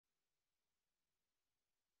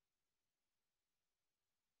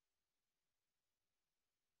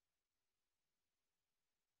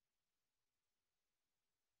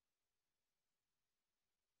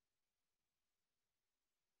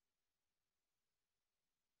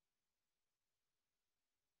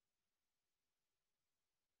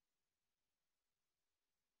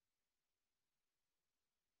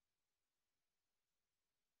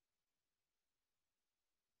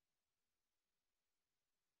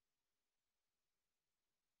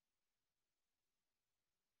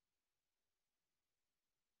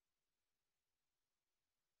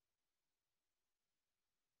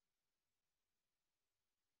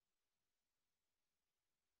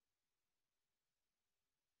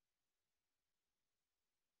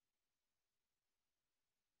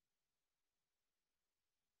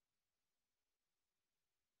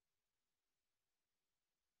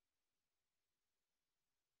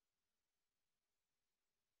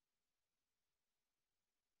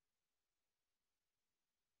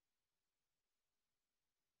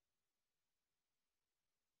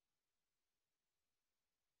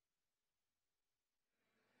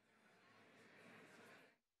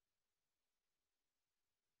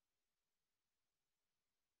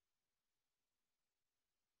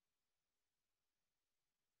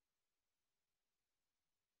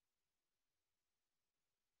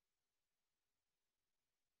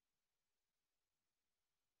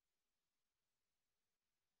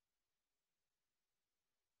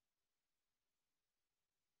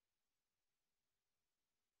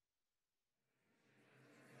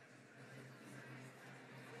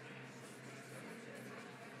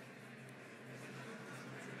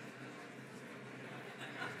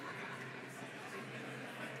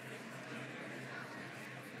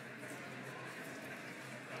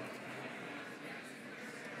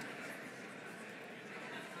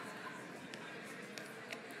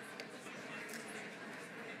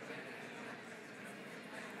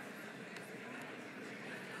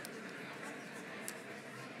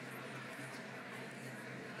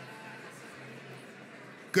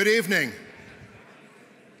Good evening.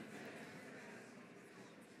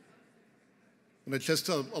 I'm going to just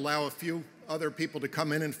allow a few other people to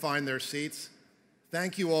come in and find their seats.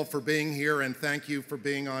 Thank you all for being here, and thank you for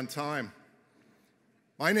being on time.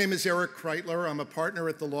 My name is Eric Kreitler. I'm a partner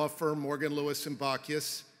at the law firm Morgan, Lewis &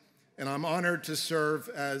 Bacchus, and I'm honored to serve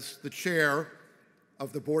as the chair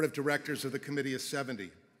of the board of directors of the Committee of 70.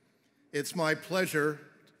 It's my pleasure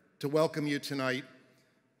to welcome you tonight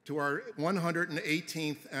to our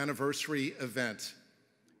 118th anniversary event,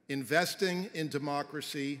 Investing in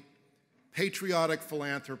Democracy, Patriotic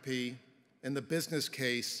Philanthropy, and the Business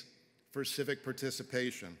Case for Civic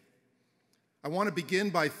Participation. I want to begin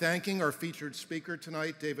by thanking our featured speaker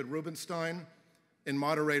tonight, David Rubenstein, and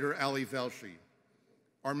moderator Ali Velshi,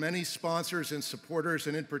 our many sponsors and supporters,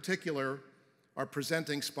 and in particular, our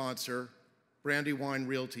presenting sponsor, Brandywine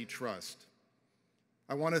Realty Trust.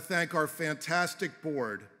 I want to thank our fantastic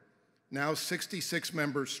board, now 66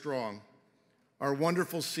 members strong, our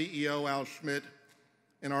wonderful CEO, Al Schmidt,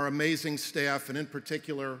 and our amazing staff, and in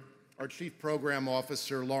particular, our Chief Program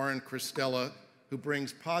Officer, Lauren Christella, who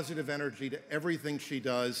brings positive energy to everything she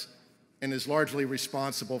does and is largely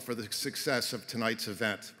responsible for the success of tonight's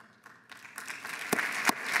event.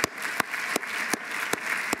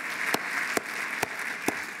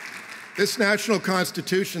 This National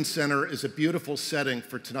Constitution Center is a beautiful setting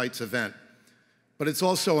for tonight's event, but it's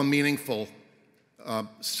also a meaningful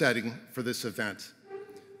setting for this event.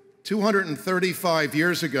 235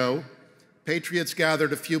 years ago, patriots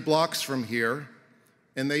gathered a few blocks from here,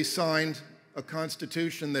 and they signed a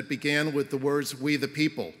constitution that began with the words, "We the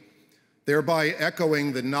people," thereby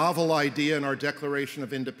echoing the novel idea in our Declaration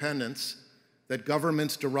of Independence that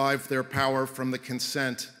governments derive their power from the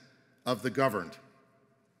consent of the governed.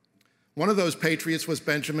 One of those patriots was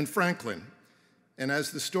Benjamin Franklin, and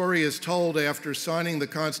as the story is told, after signing the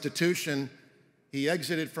Constitution, he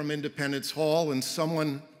exited from Independence Hall, and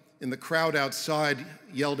someone in the crowd outside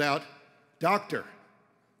yelled out, "Doctor,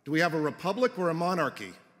 do we have a republic or a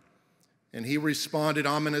monarchy?" And he responded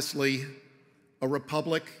ominously, "A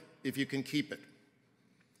republic if you can keep it."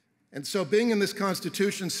 And so being in this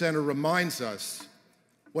Constitution Center reminds us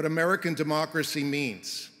what American democracy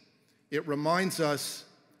means. It reminds us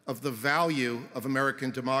of the value of American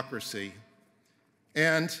democracy,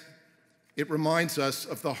 and it reminds us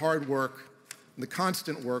of the hard work and the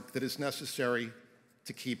constant work that is necessary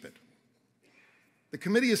to keep it. The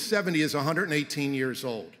Committee of 70 is 118 years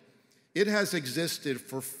old. It has existed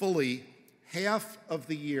for fully half of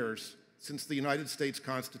the years since the United States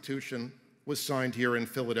Constitution was signed here in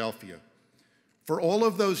Philadelphia. For all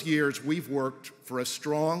of those years, we've worked for a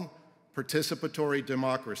strong participatory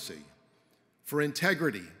democracy, for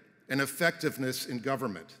integrity and effectiveness in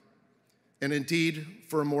government, and indeed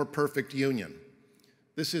for a more perfect union.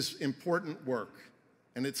 This is important work,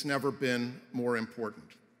 and it's never been more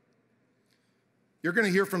important. You're going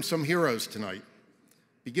to hear from some heroes tonight,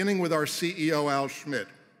 beginning with our CEO, Al Schmidt,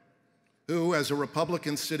 who, as a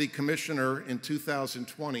Republican city commissioner in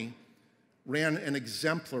 2020, ran an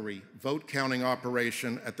exemplary vote-counting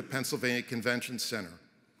operation at the Pennsylvania Convention Center.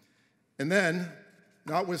 And then,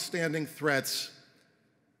 notwithstanding threats,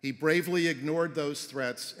 he bravely ignored those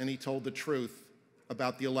threats, and he told the truth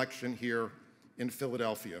about the election here in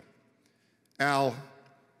Philadelphia. Al,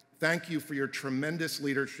 thank you for your tremendous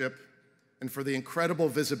leadership and for the incredible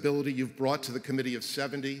visibility you've brought to the Committee of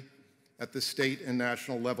 70 at the state and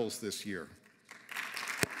national levels this year.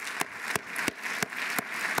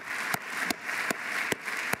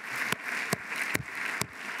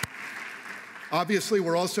 Obviously,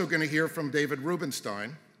 we're also going to hear from David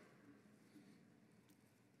Rubenstein,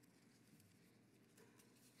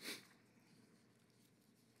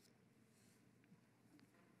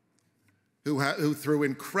 who through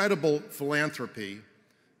incredible philanthropy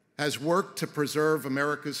has worked to preserve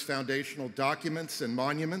America's foundational documents and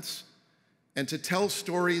monuments and to tell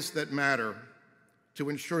stories that matter to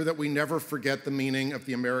ensure that we never forget the meaning of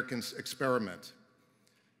the American experiment.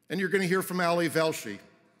 And you're going to hear from Ali Velshi,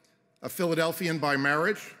 a Philadelphian by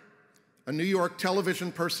marriage, a New York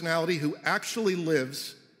television personality who actually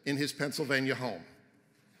lives in his Pennsylvania home.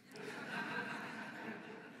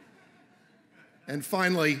 And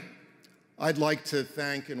finally, I'd like to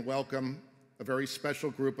thank and welcome a very special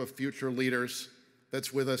group of future leaders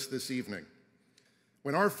that's with us this evening.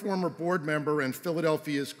 When our former board member and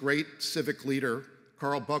Philadelphia's great civic leader,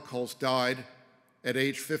 Carl Buchholz, died at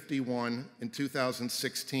age 51 in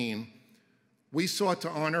 2016, we sought to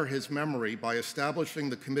honor his memory by establishing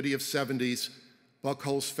the Committee of 70's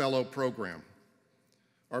Buchholz Fellow Program.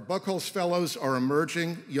 Our Buchholz Fellows are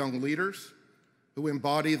emerging young leaders who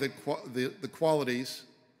embody the qualities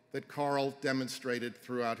that Carl demonstrated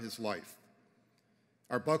throughout his life.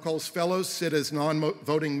 Our Buchholz Fellows sit as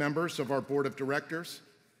non-voting members of our board of directors,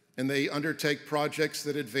 and they undertake projects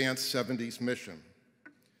that advance 70's mission.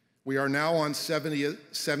 We are now on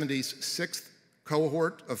 70's sixth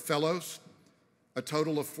cohort of fellows, a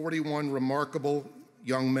total of 41 remarkable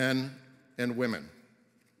young men and women.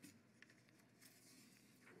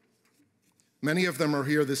 Many of them are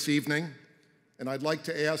here this evening, and I'd like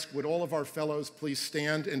to ask, would all of our fellows please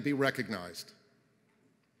stand and be recognized?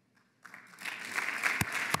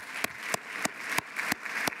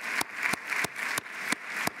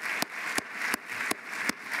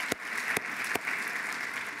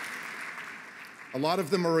 A lot of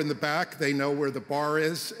them are in the back. They know where the bar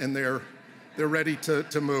is, and they're ready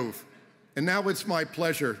to move. And now it's my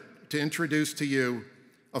pleasure to introduce to you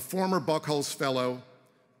a former Buchholz Fellow,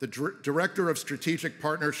 the Director of Strategic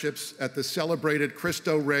Partnerships at the celebrated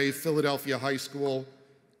Cristo Rey Philadelphia High School,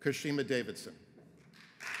 Kashima Davidson.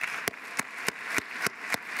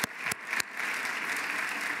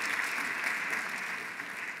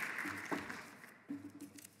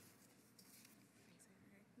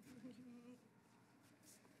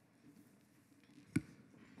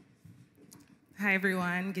 Hi,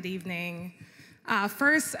 everyone. Good evening.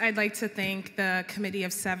 First, I'd like to thank the Committee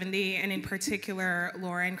of 70, and in particular,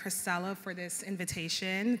 Laura and Christella, for this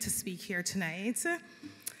invitation to speak here tonight.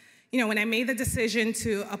 You know, when I made the decision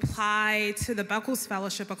to apply to the Buchholz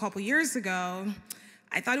Fellowship a couple years ago,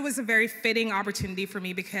 I thought it was a very fitting opportunity for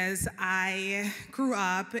me because I grew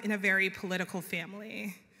up in a very political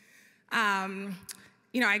family.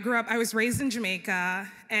 You know, I was raised in Jamaica,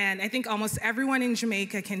 and I think almost everyone in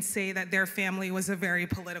Jamaica can say that their family was a very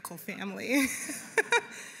political family.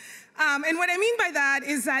 And what I mean by that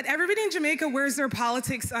is that everybody in Jamaica wears their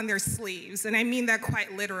politics on their sleeves, and I mean that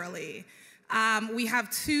quite literally. We have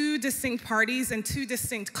two distinct parties and two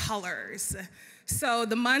distinct colors. So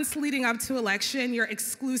the months leading up to election, you're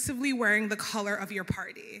exclusively wearing the color of your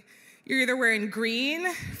party. You're either wearing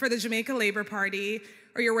green for the Jamaica Labour Party,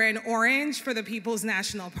 or you're wearing orange for the People's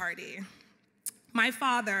National Party. My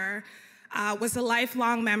father was a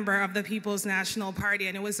lifelong member of the People's National Party,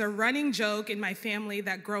 and it was a running joke in my family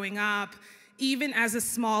that growing up, even as a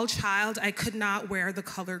small child, I could not wear the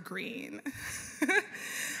color green.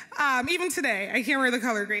 Even today, I can't wear the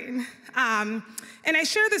color green. And I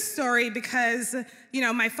share this story because, you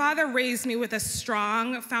know, my father raised me with a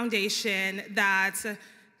strong foundation that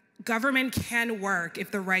government can work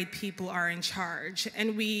if the right people are in charge.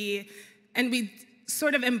 And we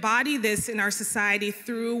sort of embody this in our society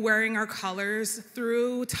through wearing our colors,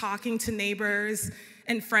 through talking to neighbors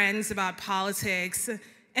and friends about politics.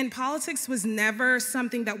 And politics was never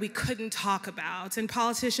something that we couldn't talk about. And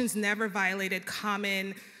politicians never violated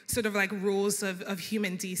common sort of like rules of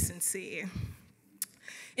human decency.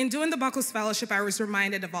 In doing the Buchholz Fellowship, I was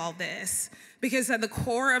reminded of all this, because at the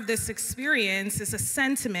core of this experience is a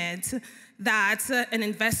sentiment that an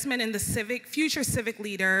investment in the future civic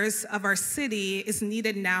leaders of our city is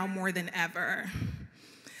needed now more than ever.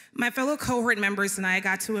 My fellow cohort members and I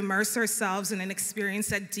got to immerse ourselves in an experience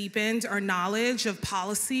that deepened our knowledge of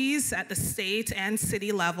policies at the state and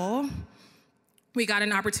city level. We got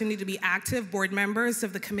an opportunity to be active board members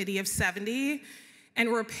of the Committee of 70, and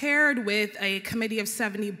we're paired with a Committee of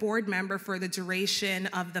 70 board member for the duration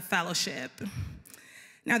of the fellowship.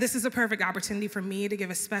 Now, this is a perfect opportunity for me to give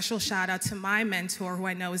a special shout out to my mentor, who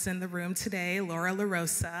I know is in the room today, Laura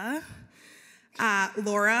LaRosa.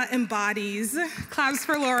 Laura embodies, claps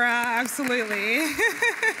for Laura, absolutely.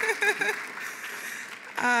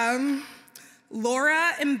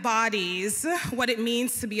 Laura embodies what it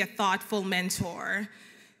means to be a thoughtful mentor.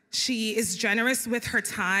 She is generous with her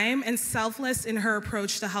time and selfless in her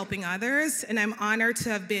approach to helping others, and I'm honored to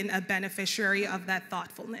have been a beneficiary of that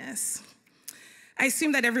thoughtfulness. I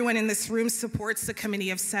assume that everyone in this room supports the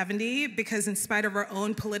Committee of 70 because in spite of our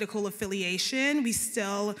own political affiliation, we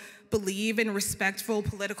still believe in respectful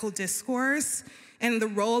political discourse and the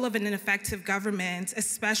role of an effective government,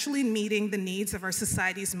 especially in meeting the needs of our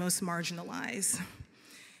society's most marginalized.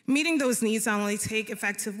 Meeting those needs not only take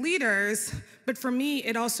effective leaders, but for me,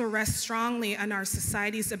 it also rests strongly on our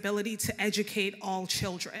society's ability to educate all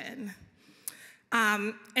children.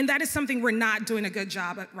 And that is something we're not doing a good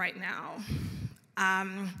job at right now.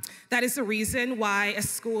 That is the reason why a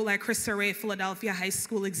school like Cristo Rey Philadelphia High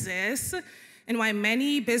School exists, and why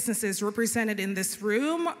many businesses represented in this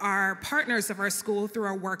room are partners of our school through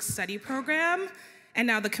our work-study program, and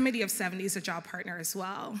now the Committee of 70 is a job partner as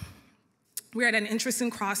well. We're at an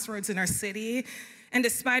interesting crossroads in our city, and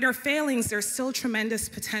despite our failings, there's still tremendous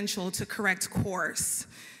potential to correct course.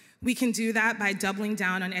 We can do that by doubling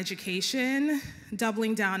down on education,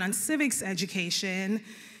 doubling down on civics education,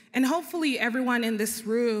 and hopefully everyone in this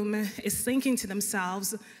room is thinking to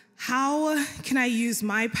themselves, how can I use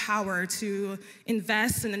my power to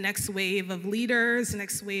invest in the next wave of leaders, the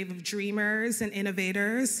next wave of dreamers and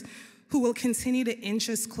innovators who will continue to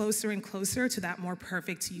inch us closer and closer to that more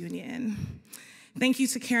perfect union? Thank you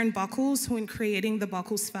to Karen Buckles, who in creating the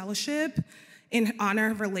Buckles Fellowship, in honor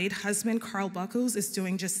of her late husband, Carl Buckles, is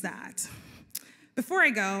doing just that. Before I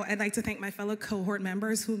go, I'd like to thank my fellow cohort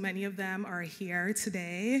members, who many of them are here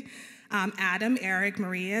today. Adam, Eric,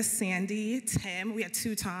 Maria, Sandy, Tim. We had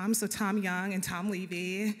two Toms, so Tom Young and Tom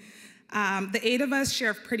Levy. The 8 of us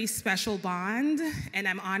share a pretty special bond, and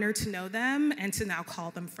I'm honored to know them and to now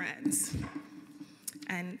call them friends.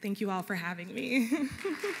 And thank you all for having me.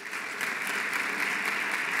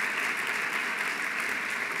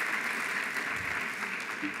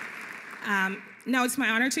 Now it's my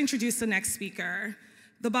honor to introduce the next speaker.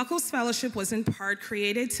 The Buckles Fellowship was in part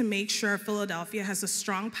created to make sure Philadelphia has a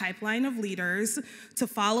strong pipeline of leaders to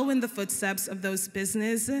follow in the footsteps of those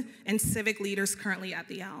business and civic leaders currently at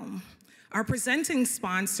the helm. Our presenting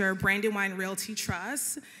sponsor, Brandywine Realty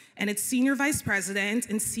Trust, and its Senior Vice President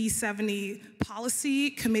and C70 Policy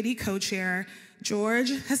Committee Co-Chair, George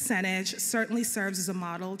Hasenich, certainly serves as a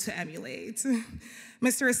model to emulate.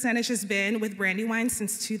 Mr. Hasenich has been with Brandywine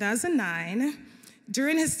since 2009.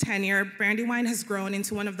 During his tenure, Brandywine has grown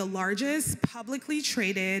into one of the largest publicly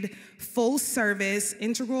traded, full-service,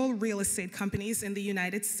 integral real estate companies in the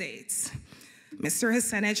United States. Mr.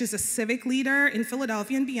 Hasenich is a civic leader in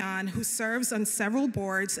Philadelphia and beyond who serves on several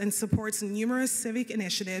boards and supports numerous civic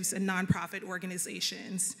initiatives and nonprofit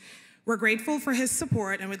organizations. We're grateful for his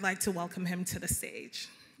support and would like to welcome him to the stage.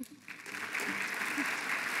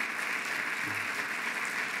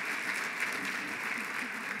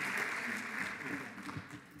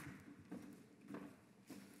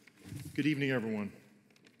 Good evening, everyone.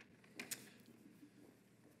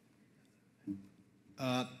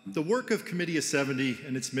 The work of Committee of 70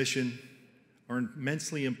 and its mission are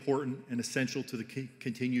immensely important and essential to the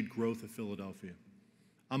continued growth of Philadelphia.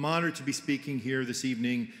 I'm honored to be speaking here this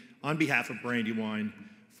evening on behalf of Brandywine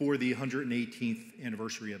for the 118th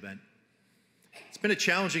anniversary event. It's been a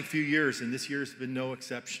challenging few years, and this year has been no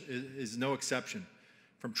exception.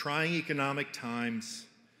 From trying economic times,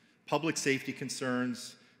 public safety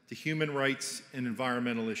concerns, to human rights and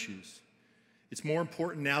environmental issues. It's more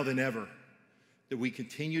important now than ever that we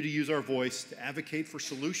continue to use our voice to advocate for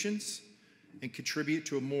solutions and contribute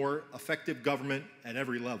to a more effective government at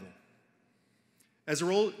every level. As a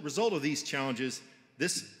result of these challenges,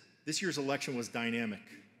 this year's election was dynamic,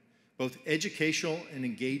 both educational and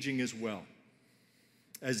engaging as well,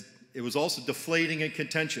 as it was also deflating and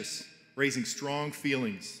contentious, raising strong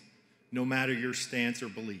feelings, no matter your stance or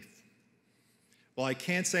belief. While I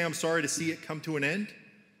can't say I'm sorry to see it come to an end,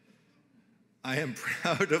 I am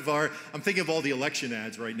proud of I'm thinking of all the election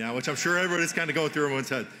ads right now, which I'm sure everybody's kind of going through everyone's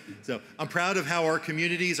head. So I'm proud of how our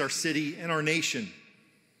communities, our city, and our nation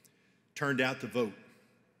turned out to vote.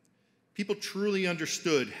 People truly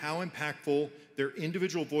understood how impactful their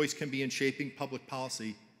individual voice can be in shaping public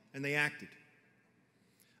policy, and they acted.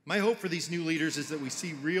 My hope for these new leaders is that we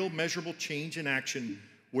see real, measurable change in action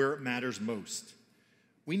where it matters most.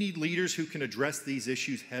 We need leaders who can address these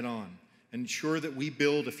issues head-on and ensure that we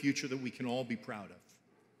build a future that we can all be proud of.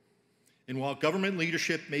 And while government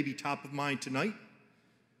leadership may be top of mind tonight,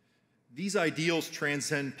 these ideals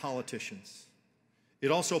transcend politicians.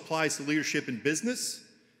 It also applies to leadership in business,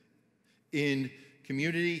 in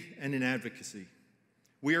community, and in advocacy.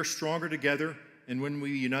 We are stronger together, and when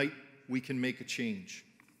we unite, we can make a change.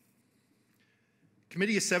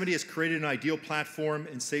 Committee of 70 has created an ideal platform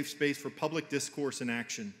and safe space for public discourse and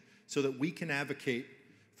action so that we can advocate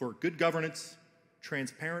for good governance,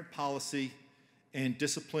 transparent policy, and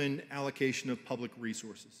disciplined allocation of public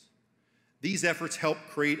resources. These efforts help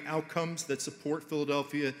create outcomes that support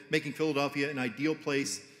Philadelphia, making Philadelphia an ideal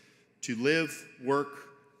place to live, work,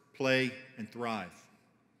 play, and thrive.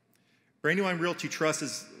 Brandywine Realty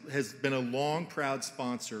Trust has been a long, proud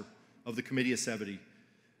sponsor of the Committee of 70,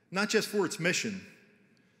 not just for its mission,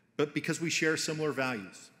 but because we share similar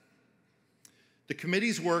values. The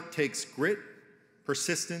committee's work takes grit,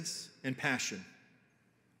 persistence, and passion.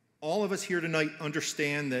 All of us here tonight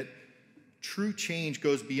understand that true change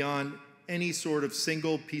goes beyond any sort of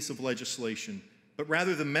single piece of legislation, but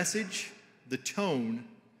rather the message, the tone,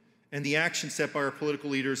 and the action set by our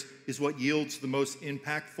political leaders is what yields the most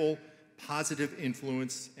impactful, positive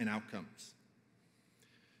influence and outcomes.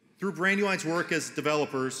 Through Brandywine's work as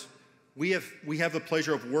developers, we have the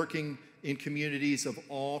pleasure of working in communities of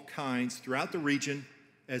all kinds throughout the region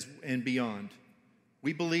and beyond.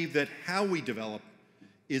 We believe that how we develop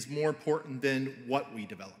is more important than what we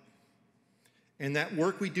develop. And that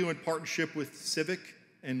work we do in partnership with civic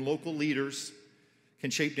and local leaders can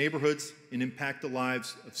shape neighborhoods and impact the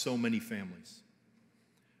lives of so many families.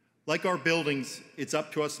 Like our buildings, it's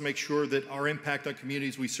up to us to make sure that our impact on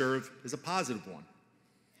communities we serve is a positive one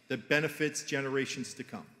that benefits generations to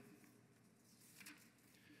come.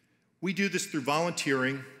 We do this through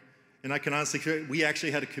volunteering, and I can honestly say we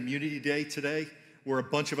actually had a community day today where a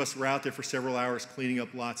bunch of us were out there for several hours cleaning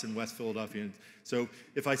up lots in West Philadelphia. And so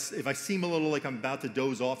if I seem a little like I'm about to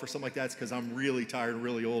doze off or something like that, it's because I'm really tired and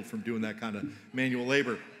really old from doing that kind of manual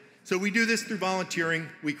labor. So we do this through volunteering.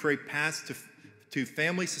 We create paths to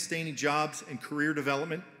family-sustaining jobs and career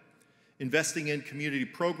development, investing in community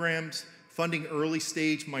programs, funding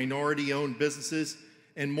early-stage minority-owned businesses,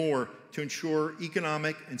 and more to ensure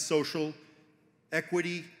economic and social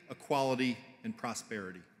equity, equality, and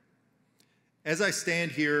prosperity. As I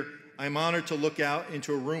stand here, I'm honored to look out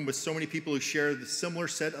into a room with so many people who share the similar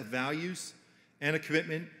set of values and a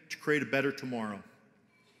commitment to create a better tomorrow.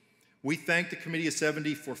 We thank the Committee of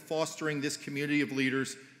 70 for fostering this community of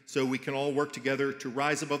leaders so we can all work together to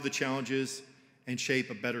rise above the challenges and shape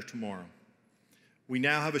a better tomorrow. We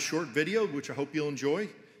now have a short video, which I hope you'll enjoy,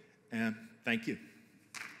 and thank you.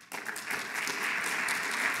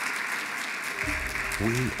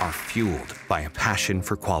 We are fueled by a passion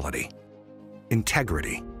for quality,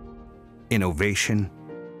 integrity, innovation,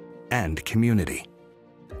 and community.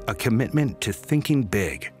 A commitment to thinking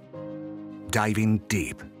big, diving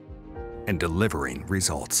deep, and delivering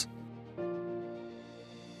results.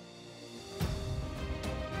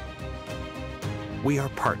 We are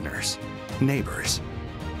partners, neighbors,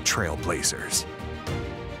 trailblazers.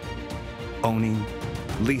 Owning,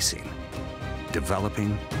 leasing,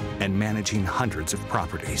 developing, and managing hundreds of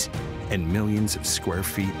properties and millions of square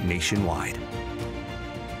feet nationwide.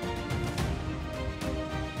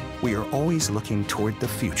 We are always looking toward the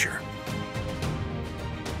future.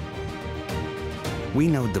 We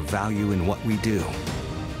know the value in what we do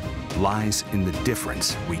lies in the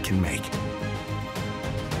difference we can make.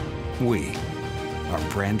 We are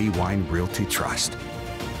Brandywine Realty Trust.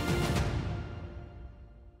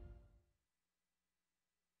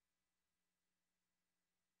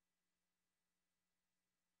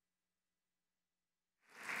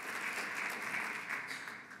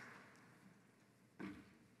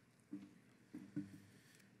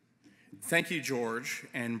 Thank you, George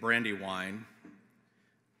and Brandywine,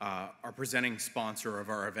 our presenting sponsor of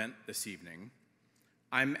our event this evening.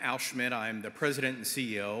 I'm Al Schmidt. I'm the president and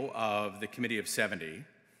CEO of the Committee of 70,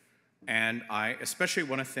 and I especially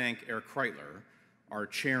want to thank Eric Kreitler, our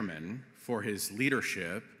chairman, for his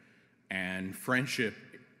leadership and friendship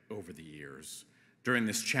over the years during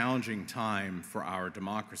this challenging time for our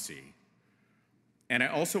democracy. And I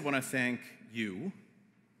also want to thank you,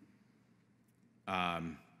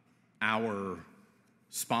 our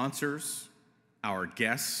sponsors, our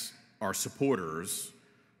guests, our supporters,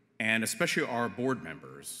 and especially our board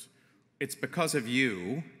members. It's because of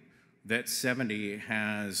you that 70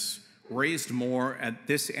 has raised more at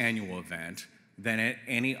this annual event than at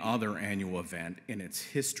any other annual event in its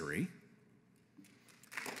history.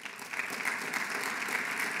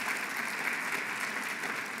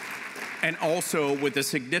 And also with the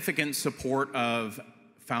significant support of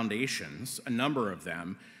foundations, a number of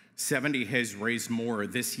them, 70 has raised more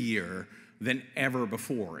this year than ever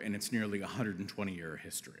before in its nearly 120-year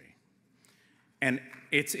history. And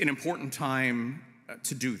it's an important time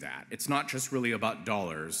to do that. It's not just really about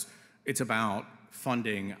dollars, it's about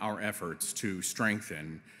funding our efforts to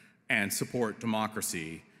strengthen and support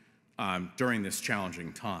democracy during this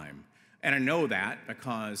challenging time. And I know that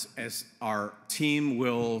because, as our team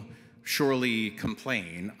will surely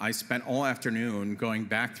complain, I spent all afternoon going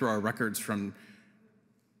back through our records from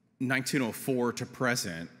 1904 to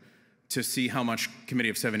present to see how much Committee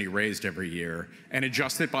of 70 raised every year and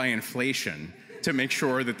adjust it by inflation to make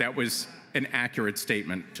sure that that was an accurate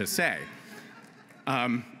statement to say.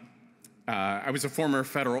 I was a former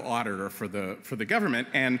federal auditor for the government,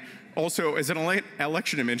 and also as an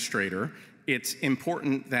election administrator, it's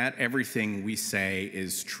important that everything we say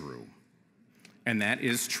is true. And that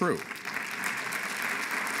is true.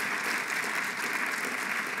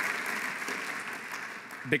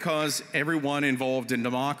 Because everyone involved in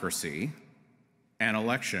democracy and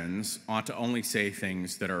elections ought to only say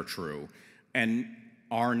things that are true. And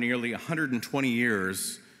our nearly 120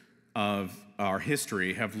 years of our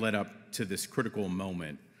history have led up to this critical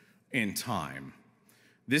moment in time.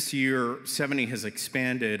 This year, 70 has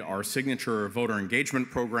expanded our signature voter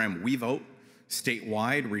engagement program, We Vote,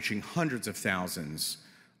 statewide, reaching hundreds of thousands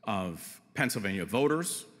of Pennsylvania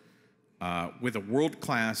voters with a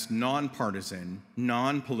world-class, nonpartisan,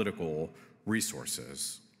 non-political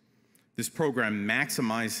resources. This program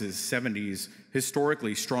maximizes 70's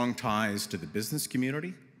historically strong ties to the business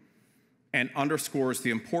community and underscores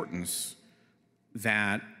the importance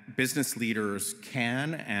that business leaders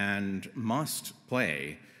can and must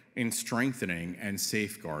play in strengthening and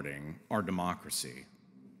safeguarding our democracy.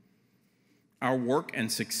 Our work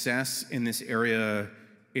and success in this area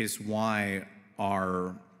is why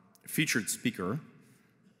our featured speaker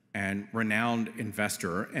and renowned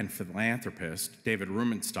investor and philanthropist, David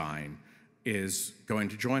Rubenstein, is going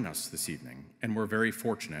to join us this evening, and we're very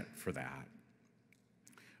fortunate for that.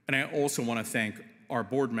 And I also want to thank our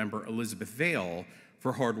board member, Elizabeth Vail,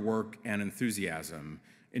 for hard work and enthusiasm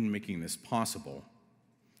in making this possible.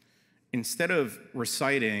 Instead of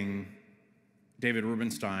reciting David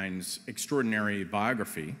Rubenstein's extraordinary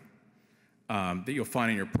biography that you'll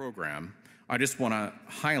find in your program, I just want to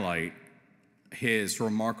highlight his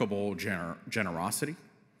remarkable generosity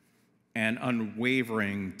and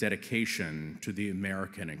unwavering dedication to the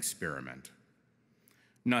American experiment.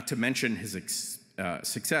 Not to mention his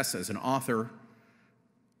success as an author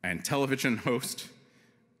and television host,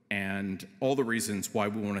 and all the reasons why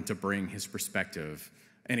we wanted to bring his perspective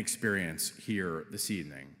and experience here this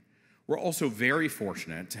evening. We're also very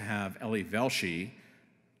fortunate to have Ellie Velshi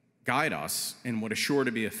guide us in what is sure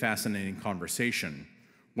to be a fascinating conversation.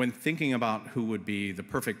 When thinking about who would be the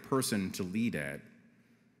perfect person to lead it,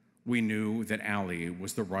 we knew that Ellie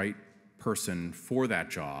was the right person for that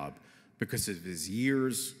job because of his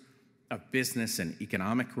years of business and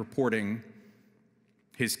economic reporting,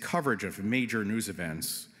 his coverage of major news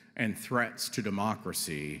events and threats to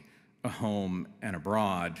democracy, at home and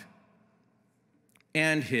abroad,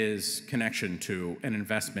 and his connection to and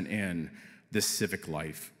investment in the civic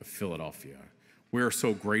life of Philadelphia. We are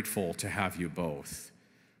so grateful to have you both.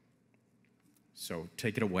 So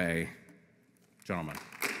take it away, gentlemen.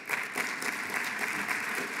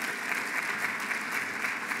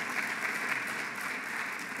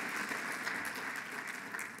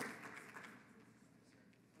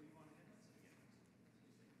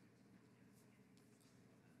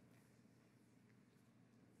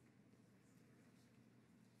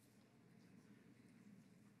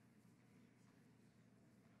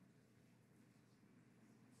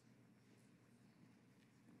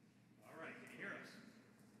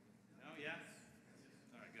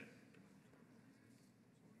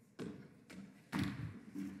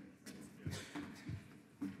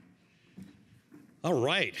 All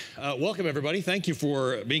right. Welcome, everybody. Thank you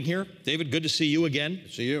for being here. David, good to see you again. Good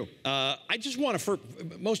to see you. I just want to,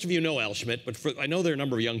 most of you know Al Schmidt, but I know there are a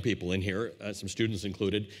number of young people in here, some students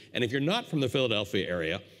included, and if you're not from the Philadelphia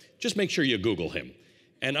area, just make sure you Google him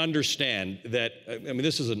and understand that, I mean,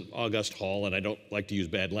 this is an august hall, and I don't like to use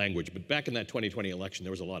bad language, but back in that 2020 election,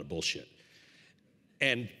 there was a lot of bullshit.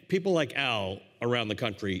 And people like Al around the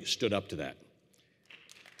country stood up to that.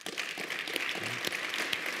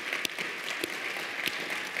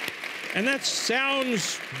 And that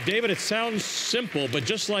sounds, David, it sounds simple, but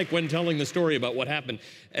just like when telling the story about what happened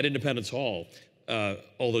at Independence Hall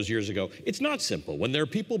all those years ago, it's not simple. When there are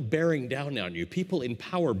people bearing down on you, people in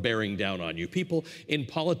power bearing down on you, people in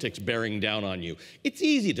politics bearing down on you, it's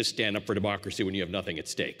easy to stand up for democracy when you have nothing at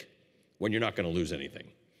stake, when you're not going to lose anything.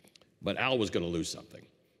 But Al was going to lose something,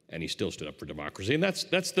 and he still stood up for democracy. And that's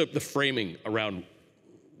the framing around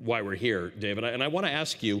why we're here, David. And I want to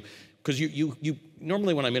ask you, because you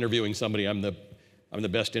normally when I'm interviewing somebody, I'm the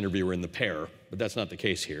best interviewer in the pair, but that's not the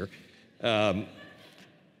case here.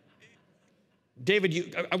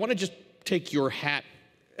 David, I want to just take your hat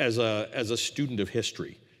as a student of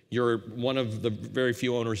history. You're one of the very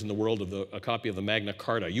few owners in the world of a copy of the Magna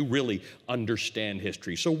Carta. You really understand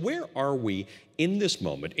history. So where are we in this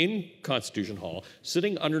moment in Constitution Hall,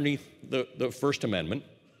 sitting underneath the First Amendment,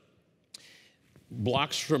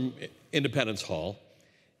 blocks from Independence Hall,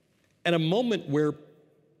 at a moment where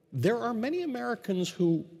there are many Americans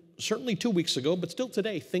who, certainly 2 weeks ago, but still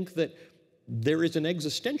today, think that there is an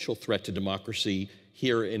existential threat to democracy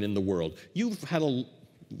here and in the world. You've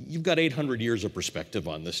got 800 years of perspective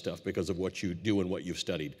on this stuff because of what you do and what you've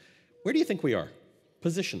studied. Where do you think we are?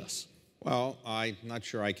 Position us. Well, I'm not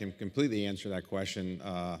sure I can completely answer that question.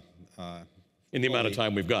 In the amount of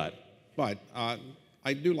time we've got. But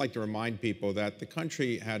I do like to remind people that the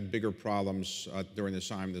country had bigger problems during the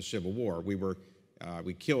time of the Civil War.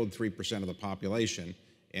 We killed 3% of the population,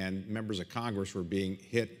 and members of Congress were being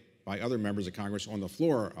hit by other members of Congress on the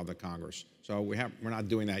floor of the Congress. So we're not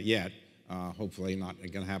doing that yet. Hopefully not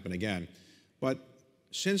going to happen again. But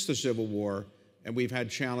since the Civil War, and we've had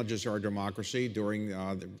challenges to our democracy during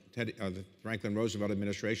the Franklin Roosevelt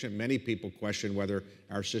administration. Many people questioned whether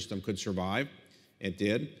our system could survive. It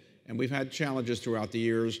did. And we've had challenges throughout the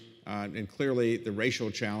years, and clearly the racial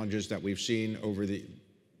challenges that we've seen over the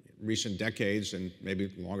recent decades, and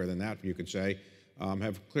maybe longer than that, you could say,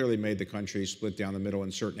 have clearly made the country split down the middle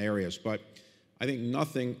in certain areas. But I think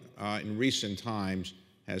nothing in recent times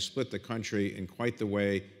has split the country in quite the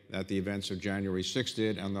way that the events of January 6th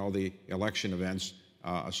did and all the election events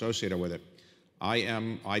associated with it.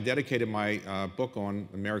 I dedicated my book on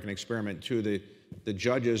American Experiment to the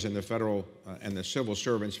judges and the federal and the civil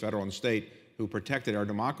servants, federal and state, who protected our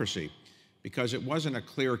democracy, because it wasn't a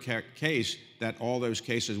clear case that all those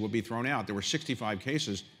cases would be thrown out. There were 65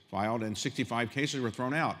 cases filed, and 65 cases were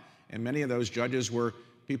thrown out. And many of those judges were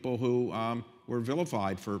people who were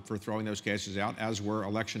vilified for throwing those cases out, as were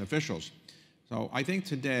election officials. So I think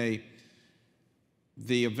today,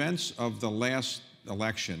 the events of the last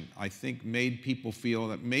election, I think, made people feel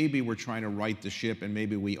that maybe we're trying to right the ship, and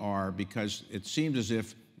maybe we are, because it seems as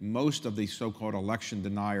if most of the so-called election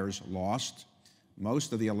deniers lost.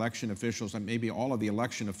 Most of the election officials, and maybe all of the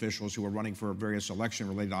election officials who were running for various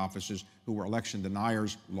election-related offices who were election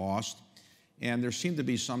deniers, lost. And there seemed to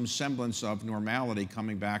be some semblance of normality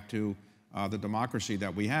coming back to the democracy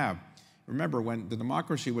that we have. Remember, when the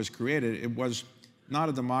democracy was created, it was not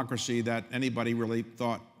a democracy that anybody really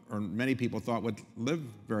thought, or many people thought, would live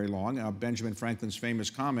very long. Benjamin Franklin's famous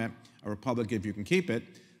comment, "A republic if you can keep it,"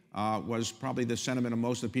 was probably the sentiment of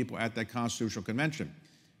most of the people at that Constitutional Convention.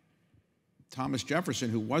 Thomas Jefferson,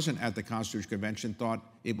 who wasn't at the Constitutional Convention, thought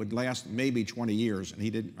it would last maybe 20 years, and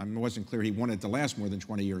it wasn't clear he wanted it to last more than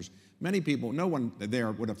 20 years. Many people, no one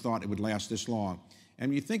there would have thought it would last this long. And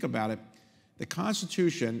when you think about it, the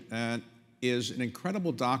Constitution is an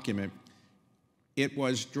incredible document. It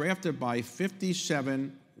was drafted by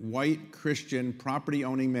 57 white Christian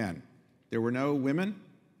property-owning men. There were no women,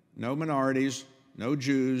 no minorities, no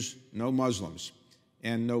Jews, no Muslims,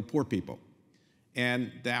 and no poor people.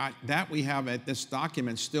 And that we have at this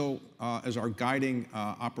document still as our guiding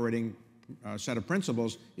operating set of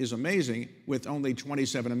principles is amazing, with only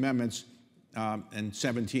 27 amendments and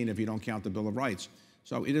 17 if you don't count the Bill of Rights.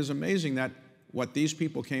 So it is amazing that what these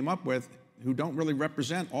people came up with, who don't really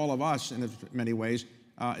represent all of us in many ways,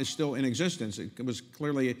 is still in existence. It was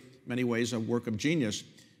clearly, in many ways, a work of genius.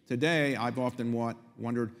 Today, I've often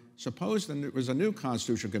wondered, suppose there was a new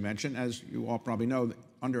Constitutional Convention. As you all probably know,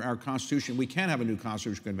 under our Constitution, we can have a new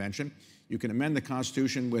Constitutional Convention. You can amend the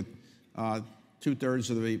Constitution with 2/3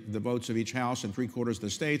 of the votes of each House and 3/4 of the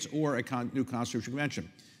states, or a new Constitutional Convention.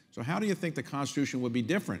 So how do you think the Constitution would be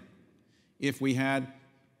different if we had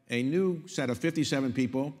a new set of 57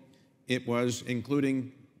 people? It was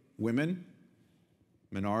including women,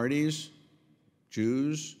 minorities,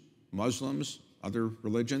 Jews, Muslims, other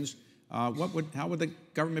religions. How would the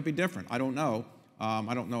government be different? I don't know.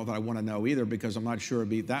 I don't know that I want to know either, because I'm not sure it'd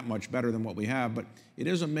be that much better than what we have. But it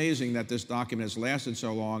is amazing that this document has lasted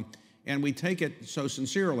so long, and we take it so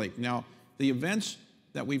sincerely. Now, the events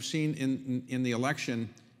that we've seen in the election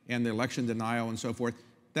and the election denial and so forth,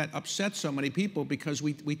 that upset so many people, because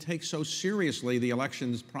we take so seriously the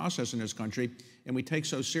elections process in this country, and we take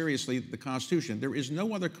so seriously the Constitution. There is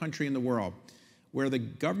no other country in the world where the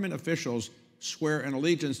government officials swear an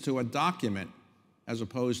allegiance to a document as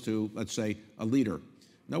opposed to, let's say, a leader.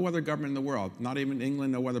 No other government in the world, not even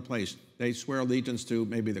England, no other place. They swear allegiance to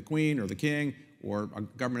maybe the Queen or the King or a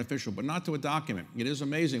government official, but not to a document. It is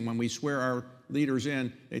amazing when we swear our leaders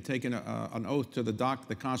in, they take an oath to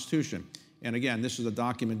the Constitution. And again, this is a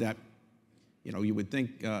document that, you would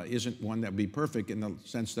think isn't one that would be perfect, in the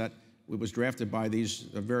sense that it was drafted by these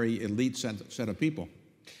very elite set of people.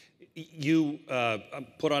 You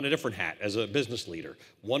put on a different hat as a business leader.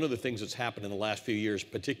 One of the things that's happened in the last few years,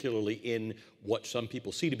 particularly in what some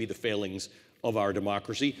people see to be the failings of our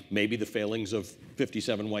democracy, maybe the failings of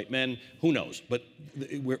 57 white men, who knows, but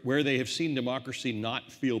where they have seen democracy not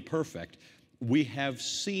feel perfect, we have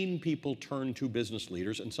seen people turn to business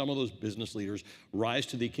leaders, and some of those business leaders rise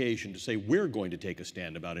to the occasion to say, we're going to take a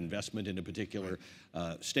stand about investment in a particular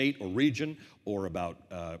state or region, or about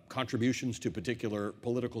contributions to particular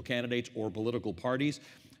political candidates or political parties.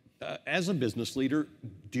 As a business leader,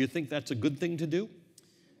 do you think that's a good thing to do?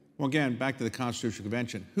 Well, again, back to the Constitutional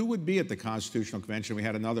Convention. Who would be at the Constitutional Convention if we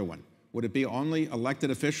had another one? Would it be only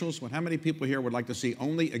elected officials? Well, how many people here would like to see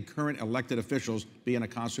only current elected officials be in a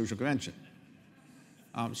Constitutional Convention?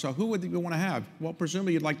 So who would you want to have? Well,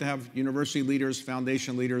 presumably you'd like to have university leaders,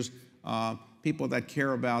 foundation leaders, people that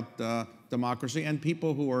care about democracy, and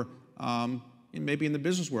people who are maybe in the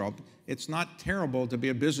business world. It's not terrible to be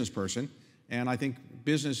a business person, And I think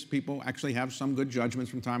business people actually have some good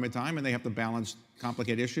judgments from time to time, and they have to balance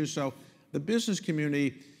complicated issues. So the business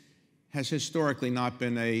community has historically not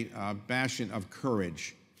been a bastion of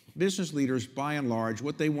courage. Business leaders, by and large,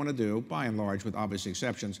 what they want to do, by and large with obvious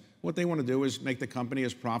exceptions, what they want to do is make the company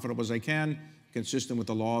as profitable as they can, consistent with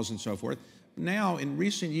the laws and so forth. Now, in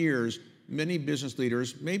recent years, many business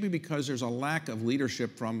leaders, maybe because there's a lack of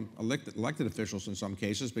leadership from elected officials in some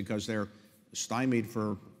cases, because they're stymied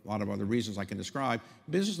for a lot of other reasons I can describe,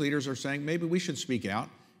 business leaders are saying maybe we should speak out.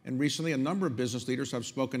 And recently, a number of business leaders have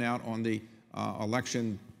spoken out on the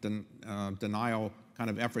election denial kind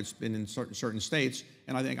of efforts in certain states,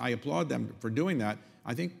 and I think I applaud them for doing that.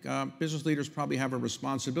 I think business leaders probably have a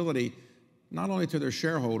responsibility not only to their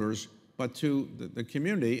shareholders, but to the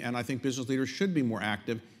community, and I think business leaders should be more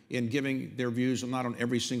active in giving their views not on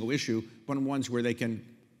every single issue, but on ones where they can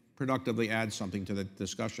productively add something to the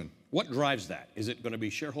discussion. What drives that? Is it going to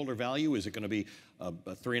be shareholder value? Is it going to be a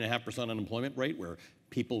 3.5% unemployment rate where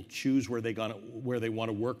people choose where they want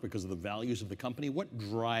to work because of the values of the company? What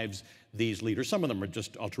drives these leaders? Some of them are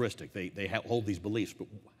just altruistic. They hold these beliefs, but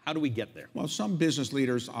how do we get there? Well, some business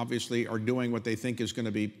leaders obviously are doing what they think is going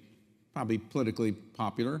to be probably politically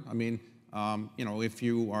popular. I mean, you know, if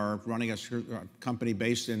you are running a company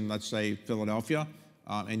based in, let's say, Philadelphia,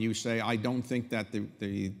 and you say, I don't think that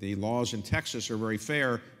the laws in Texas are very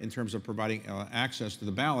fair in terms of providing access to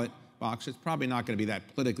the ballot box, it's probably not going to be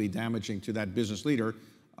that politically damaging to that business leader.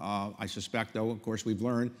 I suspect, though, of course, we've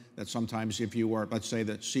learned that sometimes if you are, let's say,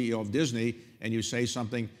 the CEO of Disney, and you say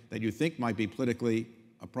something that you think might be politically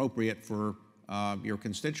appropriate for your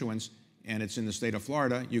constituents, and it's in the state of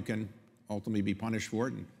Florida, you can ultimately be punished for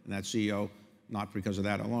it, and that CEO, not because of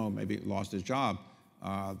that alone, maybe lost his job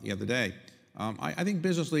the other day. I think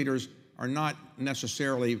business leaders are not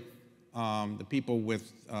necessarily the people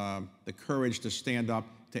with the courage to stand up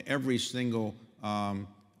to every single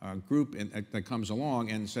group that comes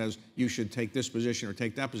along and says, you should take this position or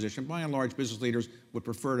take that position. By and large, business leaders would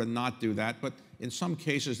prefer to not do that, but in some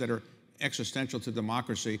cases that are existential to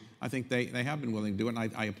democracy, I think they have been willing to do it,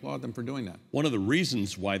 and I applaud them for doing that. One of the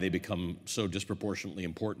reasons why they become so disproportionately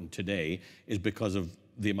important today is because of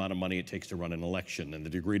the amount of money it takes to run an election and the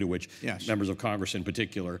degree to which members of Congress in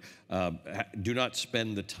particular do not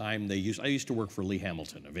spend the time they used. I used to work for Lee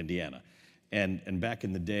Hamilton of Indiana, and back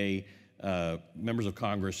in the day, members of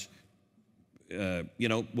Congress you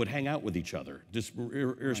know, would hang out with each other, just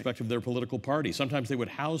irrespective of their political party. Sometimes they would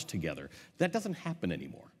house together. That doesn't happen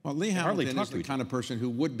anymore. Well, Lee Hamilton is the kind of person who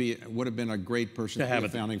would have been a great person to be a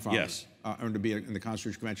founding father, yes, or to be in the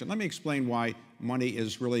Constitutional Convention. Let me explain why money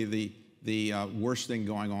is really the worst thing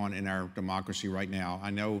going on in our democracy right now. I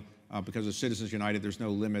know because of Citizens United, there's no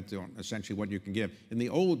limit to essentially what you can give. In the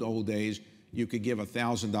old days, you could give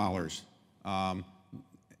 $1,000.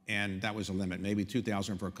 And that was a limit, maybe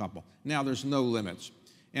 $2,000 for a couple. Now there's no limits.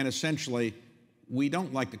 And essentially, we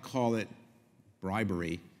don't like to call it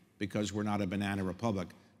bribery because we're not a banana republic.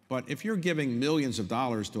 But if you're giving millions of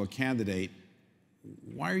dollars to a candidate,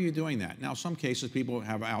 why are you doing that? Now, some cases people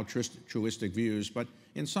have altruistic views, but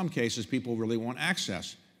in some cases people really want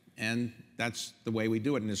access. And that's the way we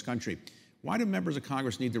do it in this country. Why do members of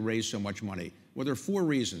Congress need to raise so much money? Well, there are 4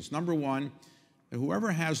 reasons. Number one,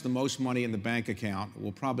 whoever has the most money in the bank account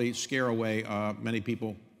will probably scare away many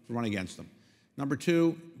people to run against them. Number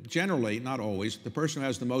 2, generally, not always, the person who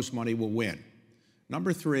has the most money will win.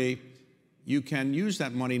 Number 3, you can use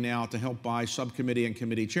that money now to help buy subcommittee and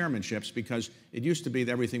committee chairmanships, because it used to be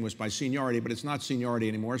that everything was by seniority, but it's not seniority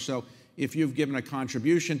anymore. So if you've given a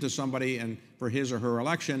contribution to somebody and for his or her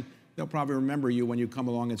election, they'll probably remember you when you come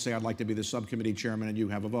along and say, I'd like to be the subcommittee chairman, and you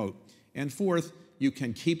have a vote. And 4th, you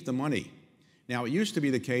can keep the money. Now, it used to be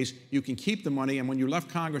the case, you can keep the money, and when you left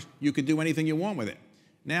Congress, you could do anything you want with it.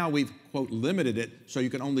 Now we've, quote, limited it so you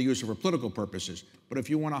can only use it for political purposes. But if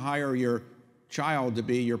you want to hire your child to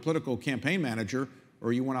be your political campaign manager,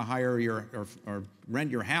 or you want to hire or rent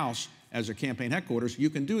your house as a campaign headquarters, you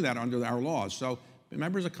can do that under our laws. So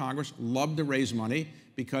members of Congress love to raise money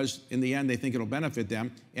because in the end they think it'll benefit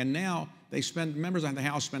them. And now members of the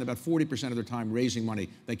House spend about 40% of their time raising money.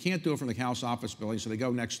 They can't do it from the House office building, so they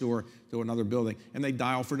go next door to another building and they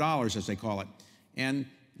dial for dollars, as they call it. And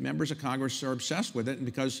members of Congress are obsessed with it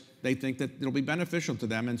because they think that it'll be beneficial to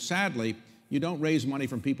them. And sadly, you don't raise money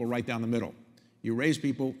from people right down the middle. You raise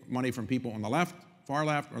money from people on the left, or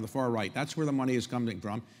the far right. That's where the money is coming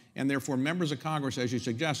from. And therefore, members of Congress, as you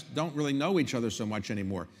suggest, don't really know each other so much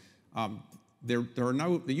anymore. There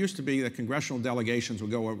used to be that congressional delegations would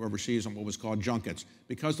go overseas on what was called junkets.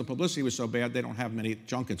 Because the publicity was so bad, they don't have many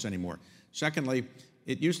junkets anymore. Secondly,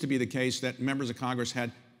 it used to be the case that members of Congress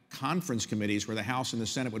had conference committees where the House and the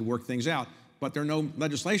Senate would work things out, but there are no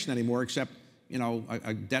legislation anymore except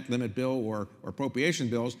a debt limit bill or appropriation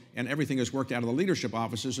bills, and everything is worked out of the leadership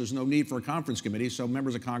offices. There's no need for a conference committee, so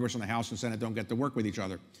members of Congress and the House and Senate don't get to work with each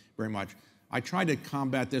other very much. I tried to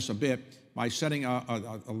combat this a bit by setting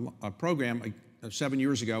a program 7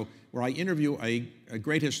 years ago where I interview a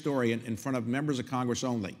great historian in front of members of Congress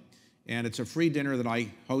only. And it's a free dinner that I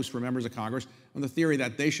host for members of Congress on the theory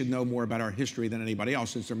that they should know more about our history than anybody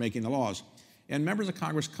else since they're making the laws. And members of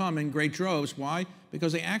Congress come in great droves. Why?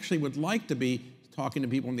 Because they actually would like to be talking to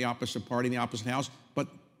people in the opposite party, in the opposite house, but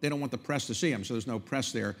they don't want the press to see them, so there's no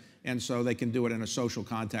press there. And so they can do it in a social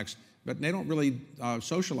context. But they don't really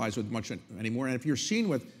socialize with much anymore. And if you're seen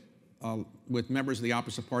with members of the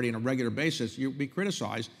opposite party on a regular basis, you'll be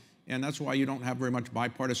criticized. And that's why you don't have very much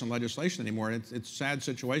bipartisan legislation anymore. It's a sad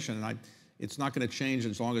situation, and it's not going to change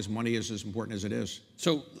as long as money is as important as it is.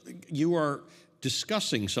 So you are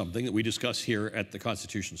discussing something that we discuss here at the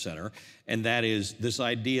Constitution Center, and that is this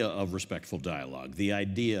idea of respectful dialogue, the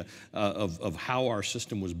idea of how our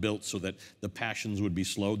system was built so that the passions would be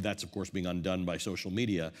slowed. That's, of course, being undone by social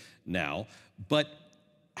media now. But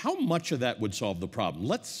how much of that would solve the problem?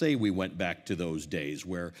 Let's say we went back to those days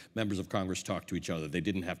where members of Congress talked to each other. They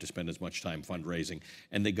didn't have to spend as much time fundraising,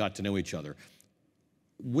 and they got to know each other.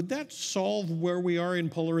 Would that solve where we are in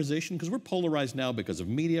polarization? Because we're polarized now because of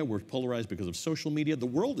media. We're polarized because of social media. The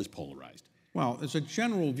world is polarized. Well, as a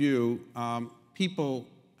general view, people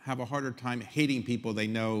have a harder time hating people they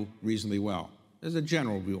know reasonably well. There's a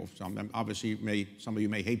general view. Obviously, some of you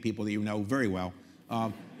may hate people that you know very well.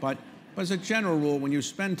 But as a general rule, when you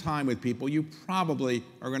spend time with people, you probably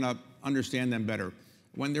are going to understand them better.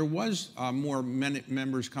 When there was more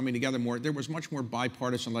members coming together more, there was much more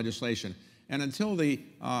bipartisan legislation. And until the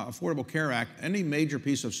Affordable Care Act, any major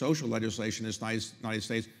piece of social legislation in the United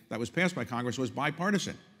States that was passed by Congress was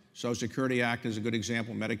bipartisan. Social Security Act is a good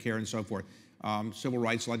example, Medicare and so forth. Civil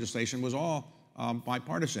rights legislation was all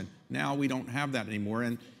bipartisan. Now we don't have that anymore.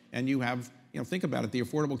 And you have, think about it, the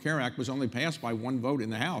Affordable Care Act was only passed by one vote in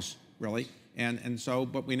the House, really.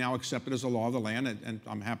 But we now accept it as a law of the land, and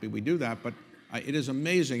I'm happy we do that. But it is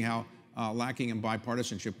amazing how lacking in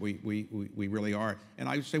bipartisanship we really are. And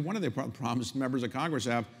I would say one of the problems members of Congress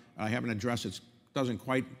have, I haven't addressed it, doesn't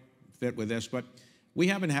quite fit with this, but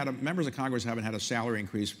members of Congress haven't had a salary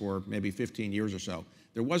increase for maybe 15 years or so.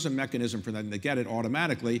 There was a mechanism for them to get it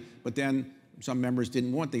automatically, but then some members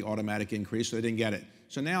didn't want the automatic increase, so they didn't get it.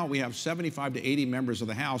 So now we have 75 to 80 members of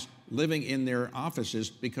the House living in their offices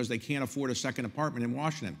because they can't afford a second apartment in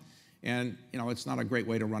Washington. And, it's not a great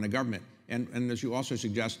way to run a government. And as you also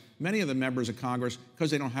suggest, many of the members of Congress, because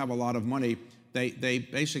they don't have a lot of money, they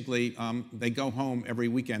basically, they go home every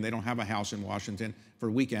weekend. They don't have a house in Washington for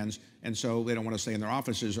weekends, and so they don't want to stay in their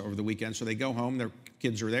offices over the weekend. So they go home, their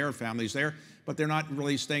kids are there, family's there, but they're not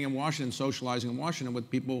really staying in Washington, socializing in Washington with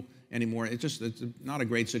people anymore. It's not a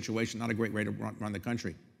great situation, not a great way to run the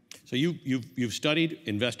country. So you've studied,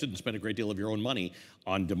 invested, and spent a great deal of your own money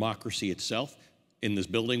on democracy itself. In this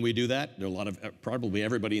building, we do that. There are a lot of, probably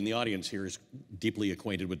everybody in the audience here is deeply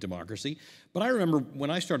acquainted with democracy. But I remember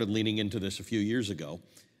when I started leaning into this a few years ago,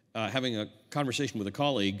 having a conversation with a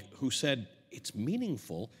colleague who said, it's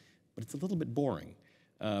meaningful, but it's a little bit boring.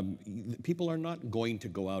 People are not going to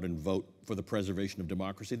go out and vote for the preservation of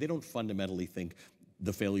democracy. They don't fundamentally think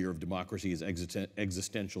the failure of democracy is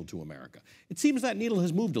existential to America. It seems that needle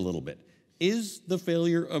has moved a little bit. Is the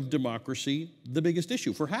failure of democracy the biggest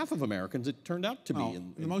issue? For half of Americans, it turned out to be.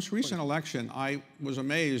 In the most recent election, I was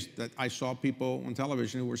amazed that I saw people on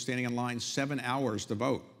television who were standing in line 7 hours to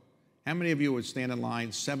vote. How many of you would stand in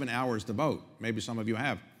line 7 hours to vote? Maybe some of you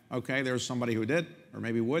have. Okay, there's somebody who did, or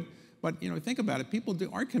maybe would. But think about it. People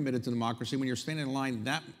are committed to democracy when you're standing in line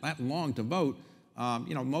that long to vote.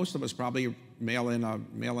 Most of us probably mail in a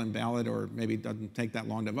mail-in ballot, or maybe it doesn't take that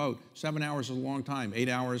long to vote. 7 hours is a long time. 8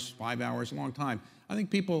 hours, 5 hours, a long time. I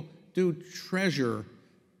think people do treasure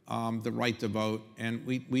the right to vote, and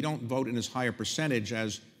we don't vote in as high a percentage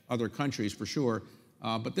as other countries, for sure.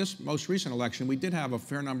 But this most recent election, we did have a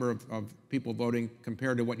fair number of people voting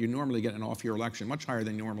compared to what you normally get in an off-year election, much higher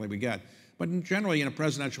than normally we get. But generally, in a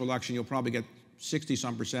presidential election, you'll probably get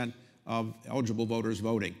 60-some% of eligible voters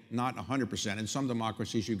voting, not 100%. In some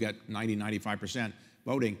democracies, you get 90, 95%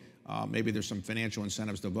 voting. Maybe there's some financial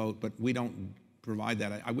incentives to vote, but we don't provide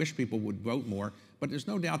that. I wish people would vote more, but there's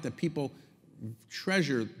no doubt that people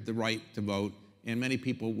treasure the right to vote, and many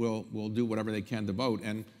people will do whatever they can to vote,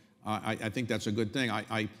 and I think that's a good thing.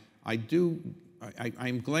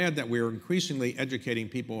 I'm glad that we're increasingly educating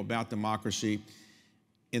people about democracy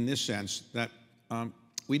in this sense, that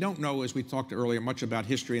we don't know, as we talked earlier, much about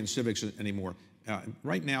history and civics anymore.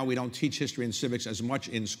 Right now, we don't teach history and civics as much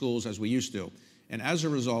in schools as we used to. And as a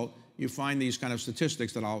result, you find these kind of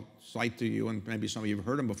statistics that I'll cite to you, and maybe some of you have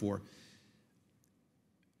heard them before.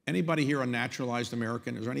 Anybody here a naturalized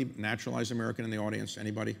American? Is there any naturalized American in the audience?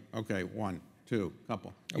 Anybody? Okay, one, two,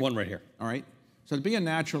 couple. One right here. All right. So to be a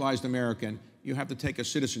naturalized American, you have to take a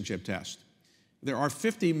citizenship test. There are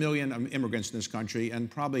 50 million immigrants in this country, and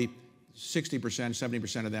probably 60%,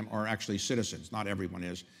 70% of them are actually citizens. Not everyone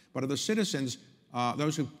is. But of the citizens,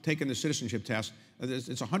 those who've taken the citizenship test,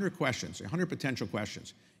 it's 100 questions, 100 potential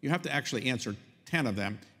questions. You have to actually answer 10 of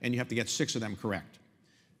them, and you have to get 6 of them correct.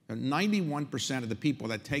 91% of the people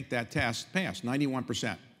that take that test pass,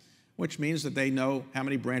 91%, which means that they know how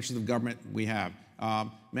many branches of government we have.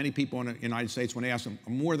 Many people in the United States, when asked,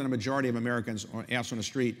 more than a majority of Americans asked on the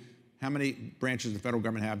street, how many branches the federal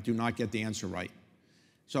government have, do not get the answer right.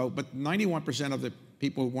 So, but 91% of the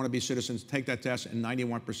people who want to be citizens take that test, and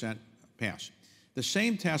 91% pass. The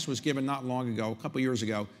same test was given not long ago, a couple years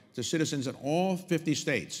ago, to citizens in all 50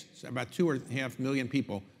 states. So about 2.5 million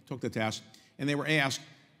people took the test, and they were asked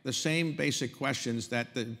the same basic questions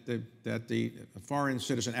that the foreign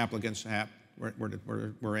citizen applicants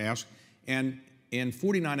were asked. And in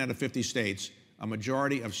 49 out of 50 states, a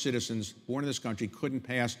majority of citizens born in this country couldn't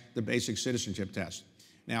pass the basic citizenship test.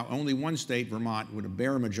 Now, only one state, Vermont, with a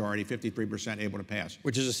bare majority, 53% able to pass.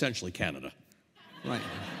 Which is essentially Canada. Right.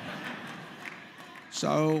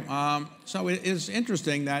 So it is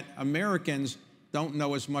interesting that Americans don't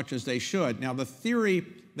know as much as they should. Now, the theory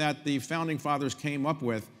that the Founding Fathers came up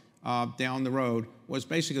with down the road was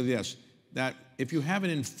basically this, that if you have an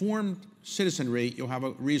informed citizenry, you'll have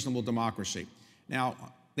a reasonable democracy. Now,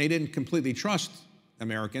 they didn't completely trust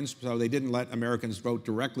Americans, so they didn't let Americans vote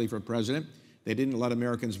directly for president. They didn't let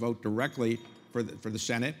Americans vote directly for the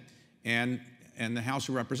Senate. And the House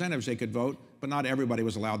of Representatives, they could vote, but not everybody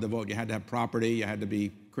was allowed to vote. You had to have property, you had to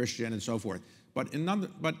be Christian, and so forth. But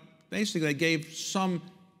basically, they gave some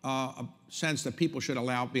sense that people should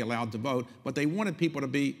be allowed to vote, but they wanted people to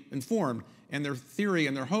be informed. And their theory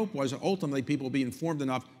and their hope was that ultimately people would be informed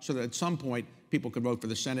enough so that at some point people could vote for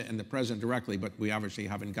the Senate and the president directly, but we obviously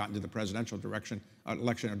haven't gotten to the presidential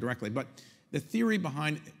election directly. But the theory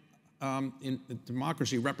behind in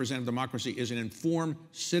democracy, representative democracy, is an informed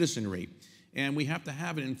citizenry. And we have to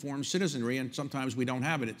have an informed citizenry, and sometimes we don't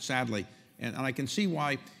have it, sadly. And I can see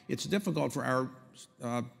why it's difficult for our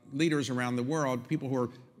leaders around the world, people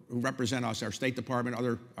who represent us, our State Department,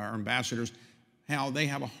 our ambassadors, how they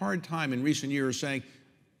have a hard time in recent years saying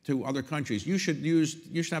to other countries, you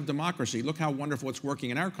should have democracy. Look how wonderful it's working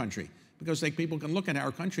in our country. Because people can look at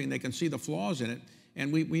our country and they can see the flaws in it,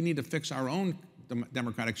 and we need to fix our own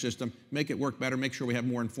democratic system, make it work better, make sure we have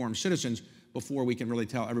more informed citizens before we can really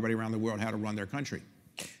tell everybody around the world how to run their country.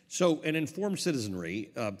 So an informed citizenry,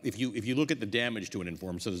 if you look at the damage to an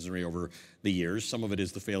informed citizenry over the years, some of it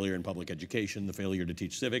is the failure in public education, the failure to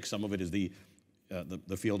teach civics, some of it is the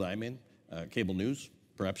field I'm in, cable news.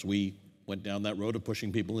 Perhaps we went down that road of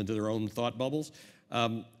pushing people into their own thought bubbles.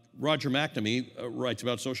 Roger McNamee writes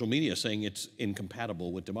about social media, saying it's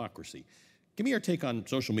incompatible with democracy. Give me your take on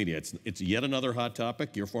social media. It's yet another hot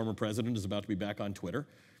topic. Your former president is about to be back on Twitter.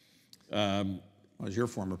 Well, he's your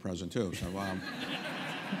former president, too. So,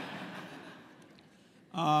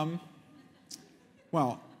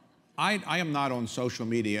 well, I am not on social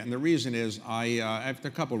media, and the reason is I have a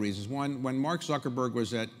couple reasons. One, when Mark Zuckerberg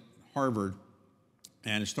was at Harvard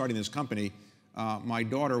and starting this company, my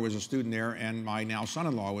daughter was a student there, and my now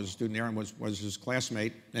son-in-law was a student there and was his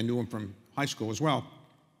classmate and knew him from high school as well.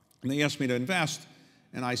 And they asked me to invest,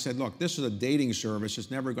 and I said, look, this is a dating service.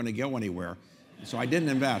 It's never going to go anywhere. So I didn't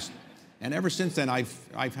invest. And ever since then,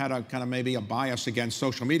 I've had a kind of maybe a bias against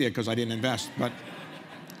social media because I didn't invest. But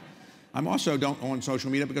I'm also don't on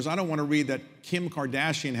social media because I don't want to read that Kim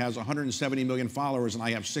Kardashian has 170 million followers and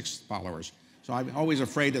I have 6 followers. So I'm always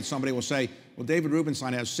afraid that somebody will say, well, David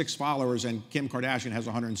Rubenstein has 6 followers and Kim Kardashian has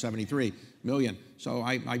 173 million. So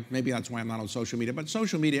maybe that's why I'm not on social media. But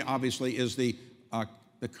social media obviously is the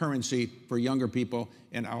currency for younger people,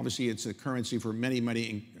 and obviously it's a currency for many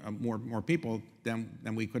more people than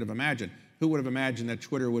we could have imagined. Who would have imagined that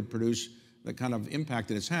Twitter would produce the kind of impact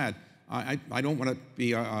that it's had? I don't want to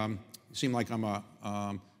be seem like I'm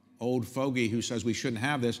a old fogey who says we shouldn't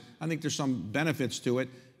have this. I think there's some benefits to it.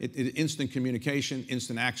 Instant communication,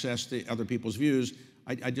 instant access to other people's views.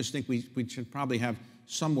 I just think we should probably have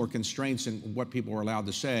some more constraints in what people are allowed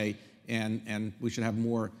to say, and we should have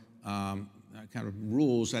more kind of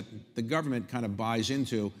rules that the government kind of buys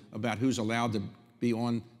into about who's allowed to be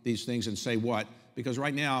on these things and say what. Because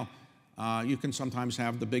right now, you can sometimes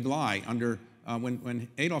have the big lie. When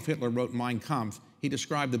Adolf Hitler wrote Mein Kampf, he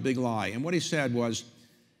described the big lie. And what he said was,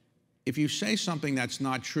 if you say something that's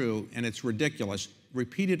not true and it's ridiculous,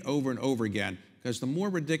 repeat it over and over again, because the more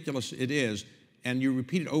ridiculous it is, and you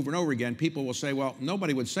repeat it over and over again, people will say, well,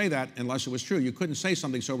 nobody would say that unless it was true. You couldn't say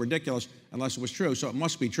something so ridiculous unless it was true, so it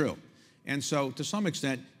must be true. And so, to some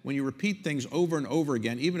extent, when you repeat things over and over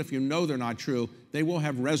again, even if you know they're not true, they will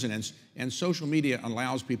have resonance, and social media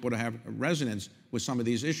allows people to have resonance with some of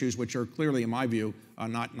these issues, which are clearly, in my view,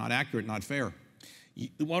 not accurate, not fair.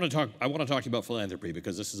 I want to talk to you about philanthropy,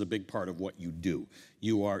 because this is a big part of what you do.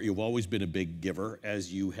 You've always been a big giver.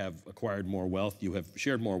 As you have acquired more wealth, you have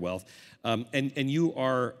shared more wealth, and you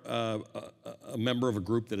are a member of a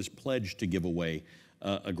group that has pledged to give away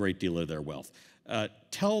a great deal of their wealth.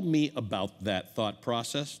 Tell me about that thought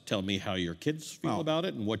process. Tell me how your kids feel about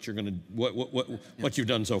it, and what you're going to what you've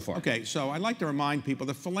done so far. Okay, so I'd like to remind people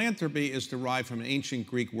that philanthropy is derived from an ancient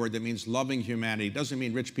Greek word that means loving humanity. It doesn't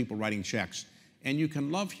mean rich people writing checks. And you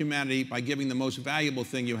can love humanity by giving the most valuable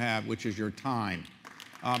thing you have, which is your time.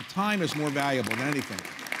 Time is more valuable than anything.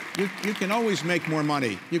 You can always make more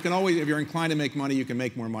money. You can always, if you're inclined to make money, you can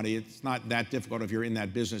make more money. It's not that difficult if you're in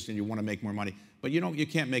that business and you want to make more money. But you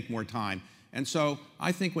can't make more time. And so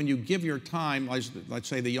I think when you give your time, let's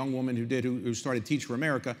say the young woman who started Teach for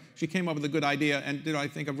America, she came up with a good idea and did, I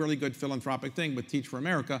think, a really good philanthropic thing with Teach for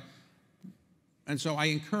America. And so I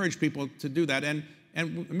encourage people to do that. And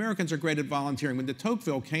Americans are great at volunteering. When de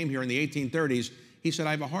Tocqueville came here in the 1830s, he said,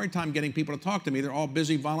 I have a hard time getting people to talk to me. They're all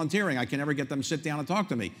busy volunteering. I can never get them to sit down and talk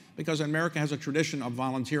to me, because America has a tradition of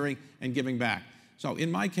volunteering and giving back. So in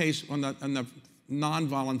my case, on the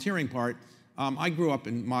non-volunteering part, I grew up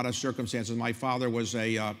in modest circumstances. My father was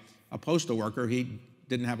a postal worker. He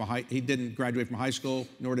didn't graduate from high school,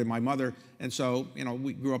 nor did my mother. And so,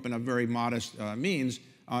 we grew up in a very modest means.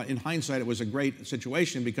 In hindsight, it was a great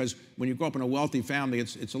situation, because when you grow up in a wealthy family,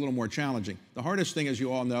 it's a little more challenging. The hardest thing, as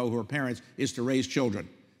you all know who are parents, is to raise children.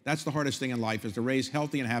 That's the hardest thing in life, is to raise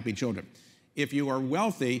healthy and happy children. If you are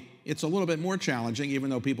wealthy, it's a little bit more challenging, even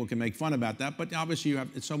though people can make fun about that. But obviously,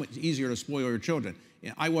 it's so much easier to spoil your children.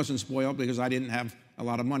 I wasn't spoiled because I didn't have a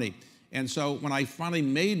lot of money. And so when I finally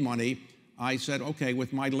made money, I said, okay,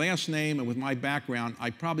 with my last name and with my background, I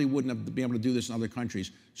probably wouldn't have been able to do this in other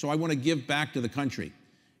countries. So I want to give back to the country.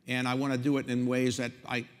 And I want to do it in ways that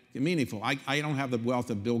are meaningful. I don't have the wealth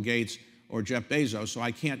of Bill Gates or Jeff Bezos, so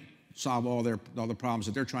I can't solve all the problems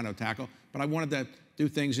that they're trying to tackle. But I wanted to do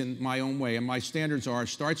things in my own way. And my standards are: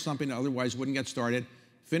 start something that otherwise wouldn't get started,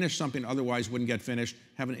 finish something that otherwise wouldn't get finished,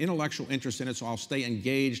 have an intellectual interest in it so I'll stay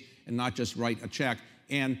engaged and not just write a check,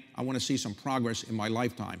 and I want to see some progress in my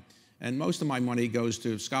lifetime. And most of my money goes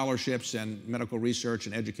to scholarships and medical research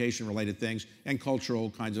and education-related things and cultural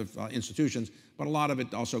kinds of institutions. But a lot of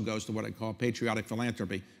it also goes to what I call patriotic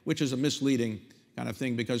philanthropy, which is a misleading kind of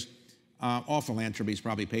thing, because all philanthropy is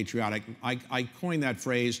probably patriotic. I coined that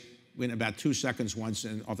phrase in about 2 seconds once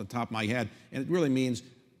off the top of my head, and it really means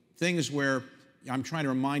things where I'm trying to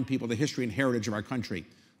remind people the history and heritage of our country,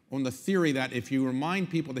 on the theory that if you remind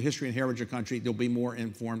people the history and heritage of the country, they'll be more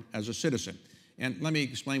informed as a citizen. And let me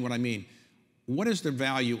explain what I mean. What is the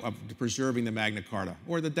value of preserving the Magna Carta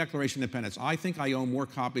or the Declaration of Independence? I think I own more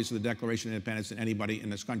copies of the Declaration of Independence than anybody in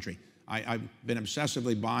this country. I've been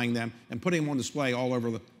obsessively buying them and putting them on display all over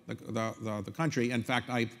the country. In fact,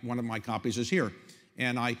 one of my copies is here.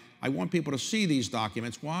 And I want people to see these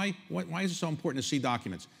documents. Why is it so important to see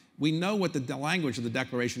documents? We know what the language of the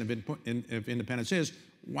Declaration of Independence is.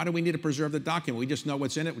 Why do we need to preserve the document? We just know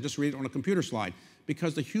what's in it. We just read it on a computer slide.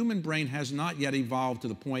 Because the human brain has not yet evolved to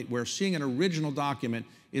the point where seeing an original document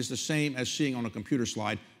is the same as seeing on a computer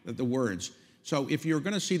slide the words. So if you're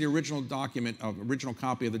going to see the original document, original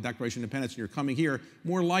copy of the Declaration of Independence, and you're coming here,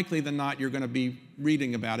 more likely than not, you're going to be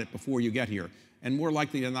reading about it before you get here. And more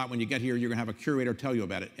likely than not, when you get here, you're going to have a curator tell you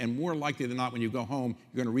about it. And more likely than not, when you go home,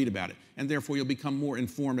 you're going to read about it. And therefore, you'll become more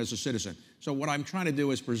informed as a citizen. So what I'm trying to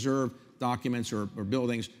do is preserve documents or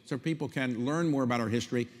buildings so people can learn more about our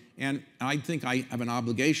history. And I think I have an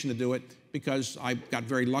obligation to do it, because I got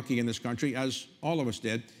very lucky in this country, as all of us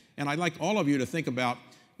did. And I'd like all of you to think about,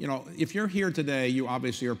 if you're here today, you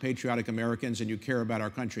obviously are patriotic Americans and you care about our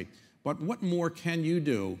country. But what more can you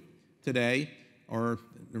do today or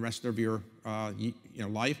the rest of your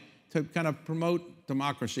life to kind of promote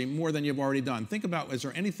democracy more than you've already done? Think about, is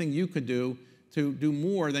there anything you could do to do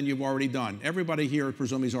more than you've already done? Everybody here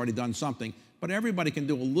presumably has already done something, but everybody can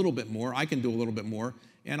do a little bit more. I can do a little bit more.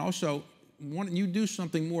 And also, when you do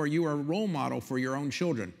something more, you are a role model for your own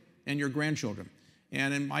children and your grandchildren.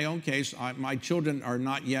 And in my own case, my children are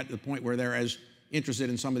not yet at the point where they're as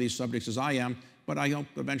interested in some of these subjects as I am, but I hope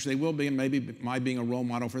eventually they will be, and maybe my being a role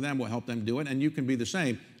model for them will help them do it, and you can be the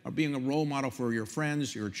same, or being a role model for your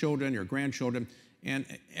friends, your children, your grandchildren, and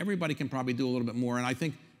everybody can probably do a little bit more. And I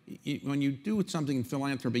think when you do something in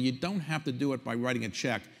philanthropy, you don't have to do it by writing a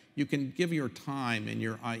check. You can give your time and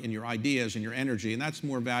your ideas and your energy, and that's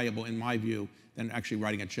more valuable, in my view, than actually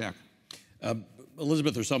writing a check.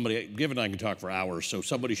 Elizabeth or somebody, Giv and I can talk for hours, so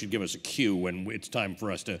somebody should give us a cue when it's time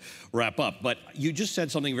for us to wrap up. But you just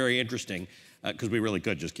said something very interesting, because we really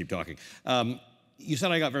could just keep talking. You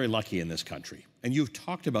said I got very lucky in this country, and you've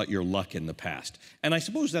talked about your luck in the past. And I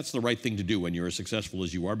suppose that's the right thing to do when you're as successful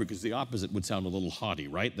as you are, because the opposite would sound a little haughty,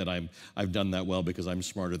 right? That I've done that well because I'm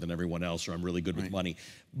smarter than everyone else, or I'm really good with money.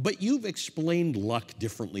 But you've explained luck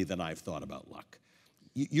differently than I've thought about luck.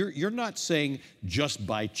 You're not saying just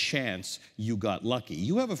by chance you got lucky.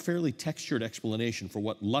 You have a fairly textured explanation for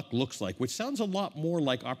what luck looks like, which sounds a lot more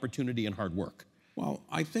like opportunity and hard work. Well,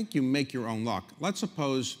 I think you make your own luck. Let's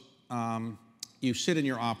suppose you sit in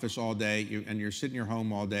your office all day, and you're sitting in your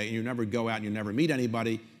home all day, and you never go out and you never meet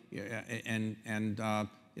anybody, and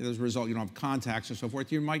as a result, you don't have contacts and so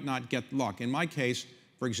forth. You might not get luck. In my case,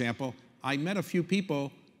 for example, I met a few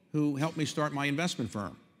people who helped me start my investment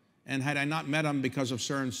firm. And had I not met them because of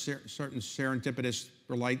certain serendipitous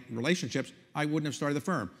relationships, I wouldn't have started the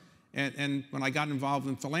firm. And when I got involved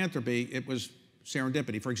in philanthropy, it was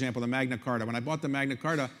serendipity. For example, the Magna Carta. When I bought the Magna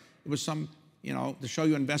Carta, it was to show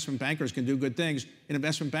you investment bankers can do good things. An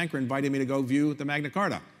investment banker invited me to go view the Magna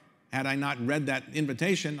Carta. Had I not read that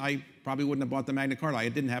invitation, I probably wouldn't have bought the Magna Carta. I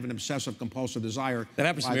didn't have an obsessive compulsive desire. That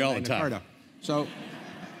happens to me all the time. So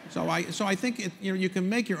I think you can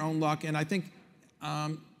make your own luck, and I think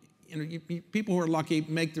people who are lucky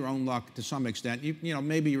make their own luck to some extent.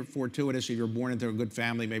 Maybe you're fortuitous if you're born into a good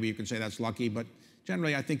family. Maybe you can say that's lucky, but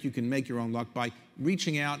generally I think you can make your own luck by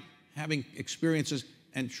reaching out, having experiences,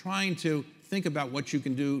 and trying to think about what you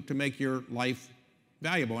can do to make your life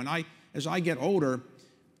valuable. And as I get older,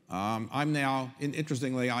 I'm now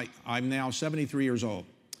 73 years old.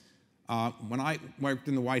 When I worked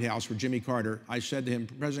in the White House for Jimmy Carter, I said to him,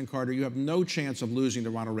 President Carter, you have no chance of losing to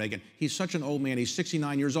Ronald Reagan. He's such an old man. He's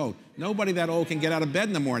 69 years old. Nobody that old can get out of bed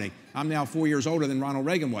in the morning. I'm now 4 years older than Ronald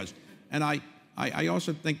Reagan was. And I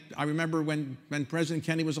also think, I remember when President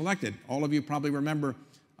Kennedy was elected. All of you probably remember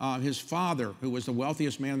his father, who was the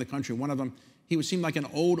wealthiest man in the country. One of them, he seemed like an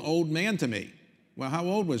old man to me. Well, how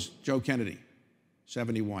old was Joe Kennedy?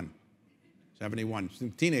 71. 71. He's a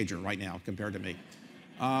teenager right now compared to me.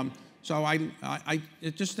 So I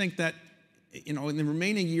just think that, in the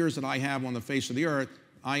remaining years that I have on the face of the earth,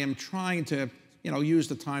 I am trying to, use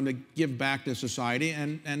the time to give back to society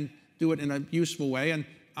and do it in a useful way. And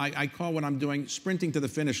I call what I'm doing sprinting to the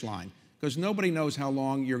finish line, because nobody knows how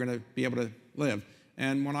long you're going to be able to live.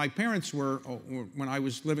 And when when I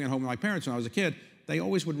was living at home with my parents when I was a kid, they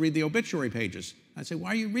always would read the obituary pages. I'd say, why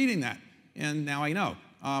are you reading that? And now I know.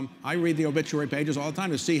 I read the obituary pages all the time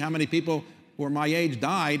to see how many people who are my age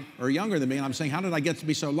died or younger than me, and I'm saying, how did I get to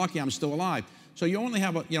be so lucky I'm still alive? So you only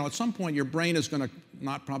have, at some point your brain is going to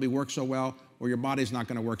not probably work so well, or your body's not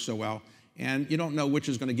going to work so well, and you don't know which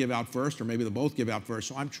is going to give out first, or maybe they'll both give out first.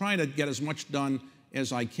 So I'm trying to get as much done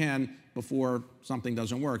as I can before something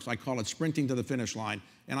doesn't work. So I call it sprinting to the finish line.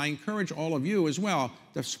 And I encourage all of you as well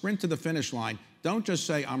to sprint to the finish line. Don't just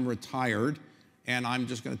say, I'm retired and I'm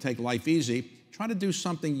just going to take life easy. Try to do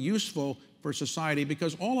something useful for society,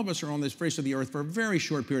 because all of us are on this face of the earth for a very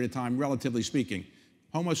short period of time, relatively speaking.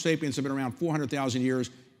 Homo sapiens have been around 400,000 years.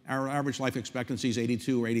 Our average life expectancy is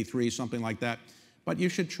 82 or 83, something like that. But you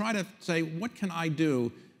should try to say, what can I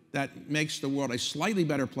do that makes the world a slightly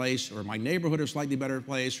better place, or my neighborhood a slightly better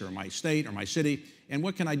place, or my state or my city, and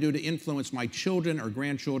what can I do to influence my children or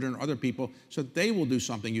grandchildren or other people so that they will do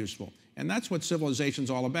something useful? And that's what civilization's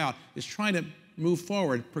all about, is trying to move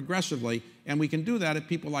forward progressively, and we can do that if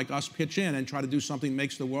people like us pitch in and try to do something that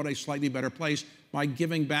makes the world a slightly better place by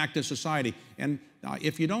giving back to society. And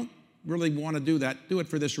if you don't really want to do that, do it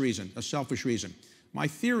for this reason, a selfish reason. My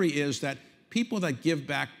theory is that people that give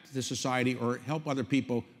back to society or help other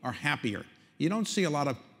people are happier. You don't see a lot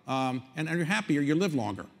of, and you're happier, you live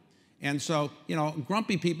longer. And so,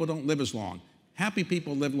 grumpy people don't live as long. Happy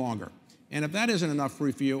people live longer. And if that isn't enough for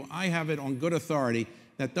you, I have it on good authority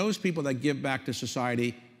that those people that give back to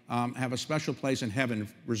society have a special place in heaven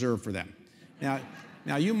reserved for them.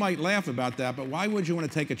 Now you might laugh about that, but why would you want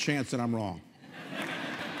to take a chance that I'm wrong?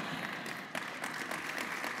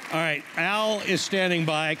 All right, Al is standing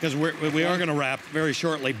by, because we are going to wrap very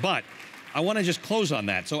shortly, but I want to just close on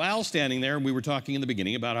that. So Al's standing there, and we were talking in the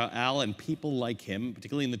beginning about how Al and people like him,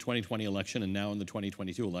 particularly in the 2020 election and now in the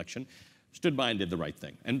 2022 election, stood by and did the right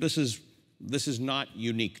thing. And this is this is not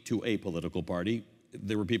unique to a political party.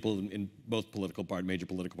 There were people in both major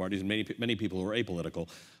political parties, and many people who were apolitical,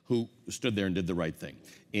 who stood there and did the right thing.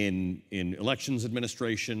 In elections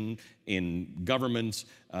administration, in governments,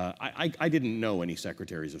 I didn't know any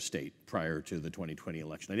secretaries of state prior to the 2020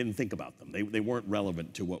 election. I didn't think about them. They weren't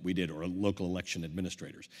relevant to what we did, or local election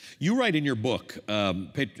administrators. You write in your book,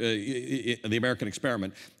 The American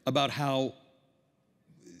Experiment, about how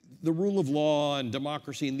the rule of law and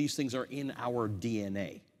democracy and these things are in our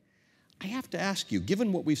DNA. I have to ask you,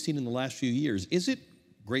 given what we've seen in the last few years, is it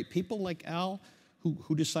great people like Al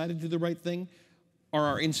who decided to do the right thing? Are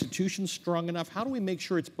our institutions strong enough? How do we make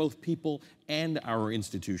sure it's both people and our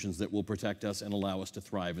institutions that will protect us and allow us to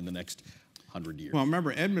thrive in the next 100 years? Well,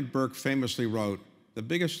 remember, Edmund Burke famously wrote, the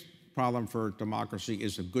biggest problem for democracy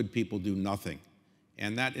is if good people do nothing.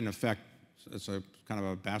 And that, in effect, it's a kind of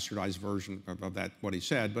a bastardized version of that, what he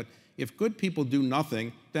said. But if good people do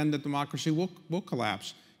nothing, then the democracy will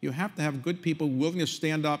collapse. You have to have good people willing to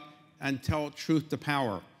stand up and tell truth to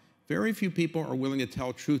power. Very few people are willing to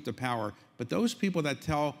tell truth to power, but those people that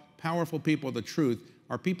tell powerful people the truth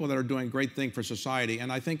are people that are doing great things for society.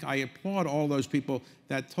 And I think I applaud all those people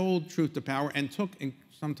that told truth to power and took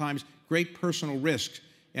sometimes great personal risks.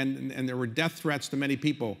 And there were death threats to many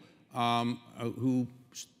people who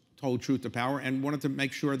told truth to power and wanted to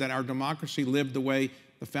make sure that our democracy lived the way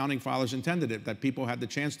the Founding Fathers intended it, that people had the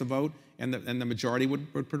chance to vote and the majority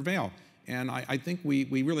would prevail. And I think we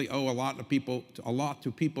really owe a lot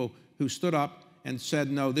to people who stood up and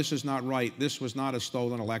said, no, this is not right. This was not a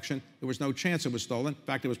stolen election. There was no chance it was stolen. In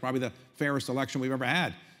fact, it was probably the fairest election we've ever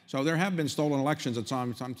had. So there have been stolen elections at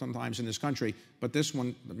sometimes in this country, but this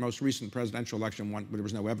one, the most recent presidential election one, there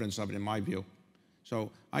was no evidence of it in my view.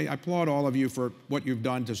 So I applaud all of you for what you've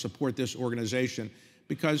done to support this organization,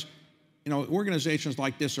 because organizations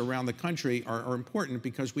like this around the country are important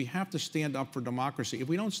because we have to stand up for democracy. If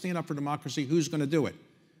we don't stand up for democracy, who's going to do it?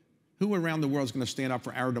 Who around the world is going to stand up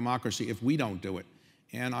for our democracy if we don't do it?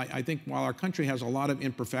 And I think while our country has a lot of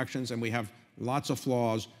imperfections and we have lots of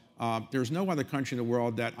flaws, there's no other country in the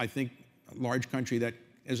world that I think, a large country, that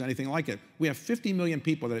is anything like it. We have 50 million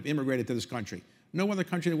people that have immigrated to this country. No other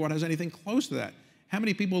country in the world has anything close to that. How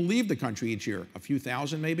many people leave the country each year? A few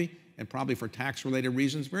thousand maybe, and probably for tax-related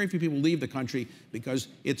reasons. Very few people leave the country because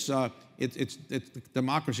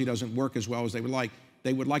democracy doesn't work as well as they would like.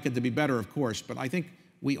 They would like it to be better, of course, but I think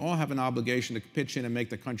we all have an obligation to pitch in and make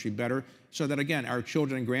the country better so that, again, our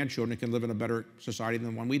children and grandchildren can live in a better society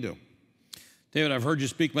than the one we do. David, I've heard you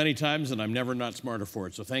speak many times, and I'm never not smarter for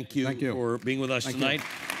it. So thank you for being with us tonight.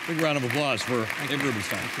 Big round of applause for David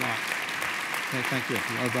Rubenstein. Thanks a lot. Okay, thank you.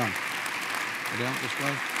 Well done. Go down this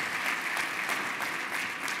way.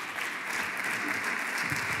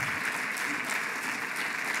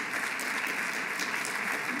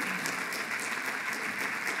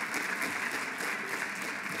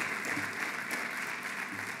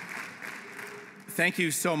 Thank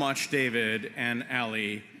you so much, David and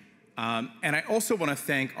Ali. And I also want to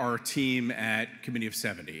thank our team at Committee of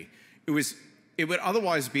 70. It would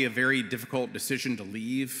otherwise be a very difficult decision to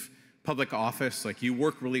leave public office. Like, you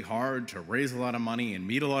work really hard to raise a lot of money and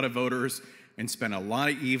meet a lot of voters and spend a lot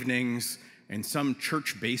of evenings in some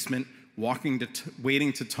church basement waiting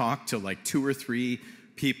to talk to like 2 or 3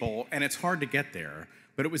 people, and it's hard to get there.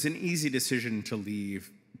 But it was an easy decision to leave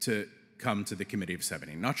to come to the Committee of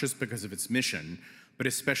 70, not just because of its mission, but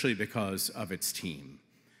especially because of its team.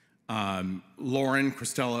 Lauren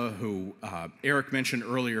Christella, who Eric mentioned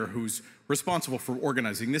earlier, who's responsible for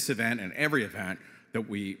organizing this event and every event that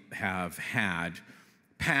we have had,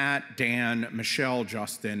 Pat, Dan, Michelle,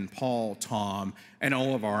 Justin, Paul, Tom, and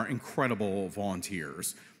all of our incredible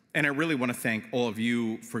volunteers. And I really want to thank all of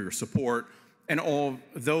you for your support, and all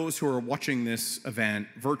of those who are watching this event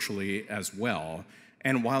virtually as well.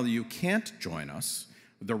 And while you can't join us,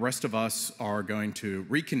 the rest of us are going to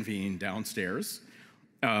reconvene downstairs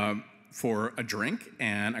for a drink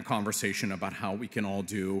and a conversation about how we can all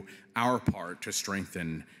do our part to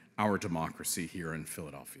strengthen our democracy here in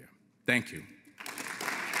Philadelphia. Thank you.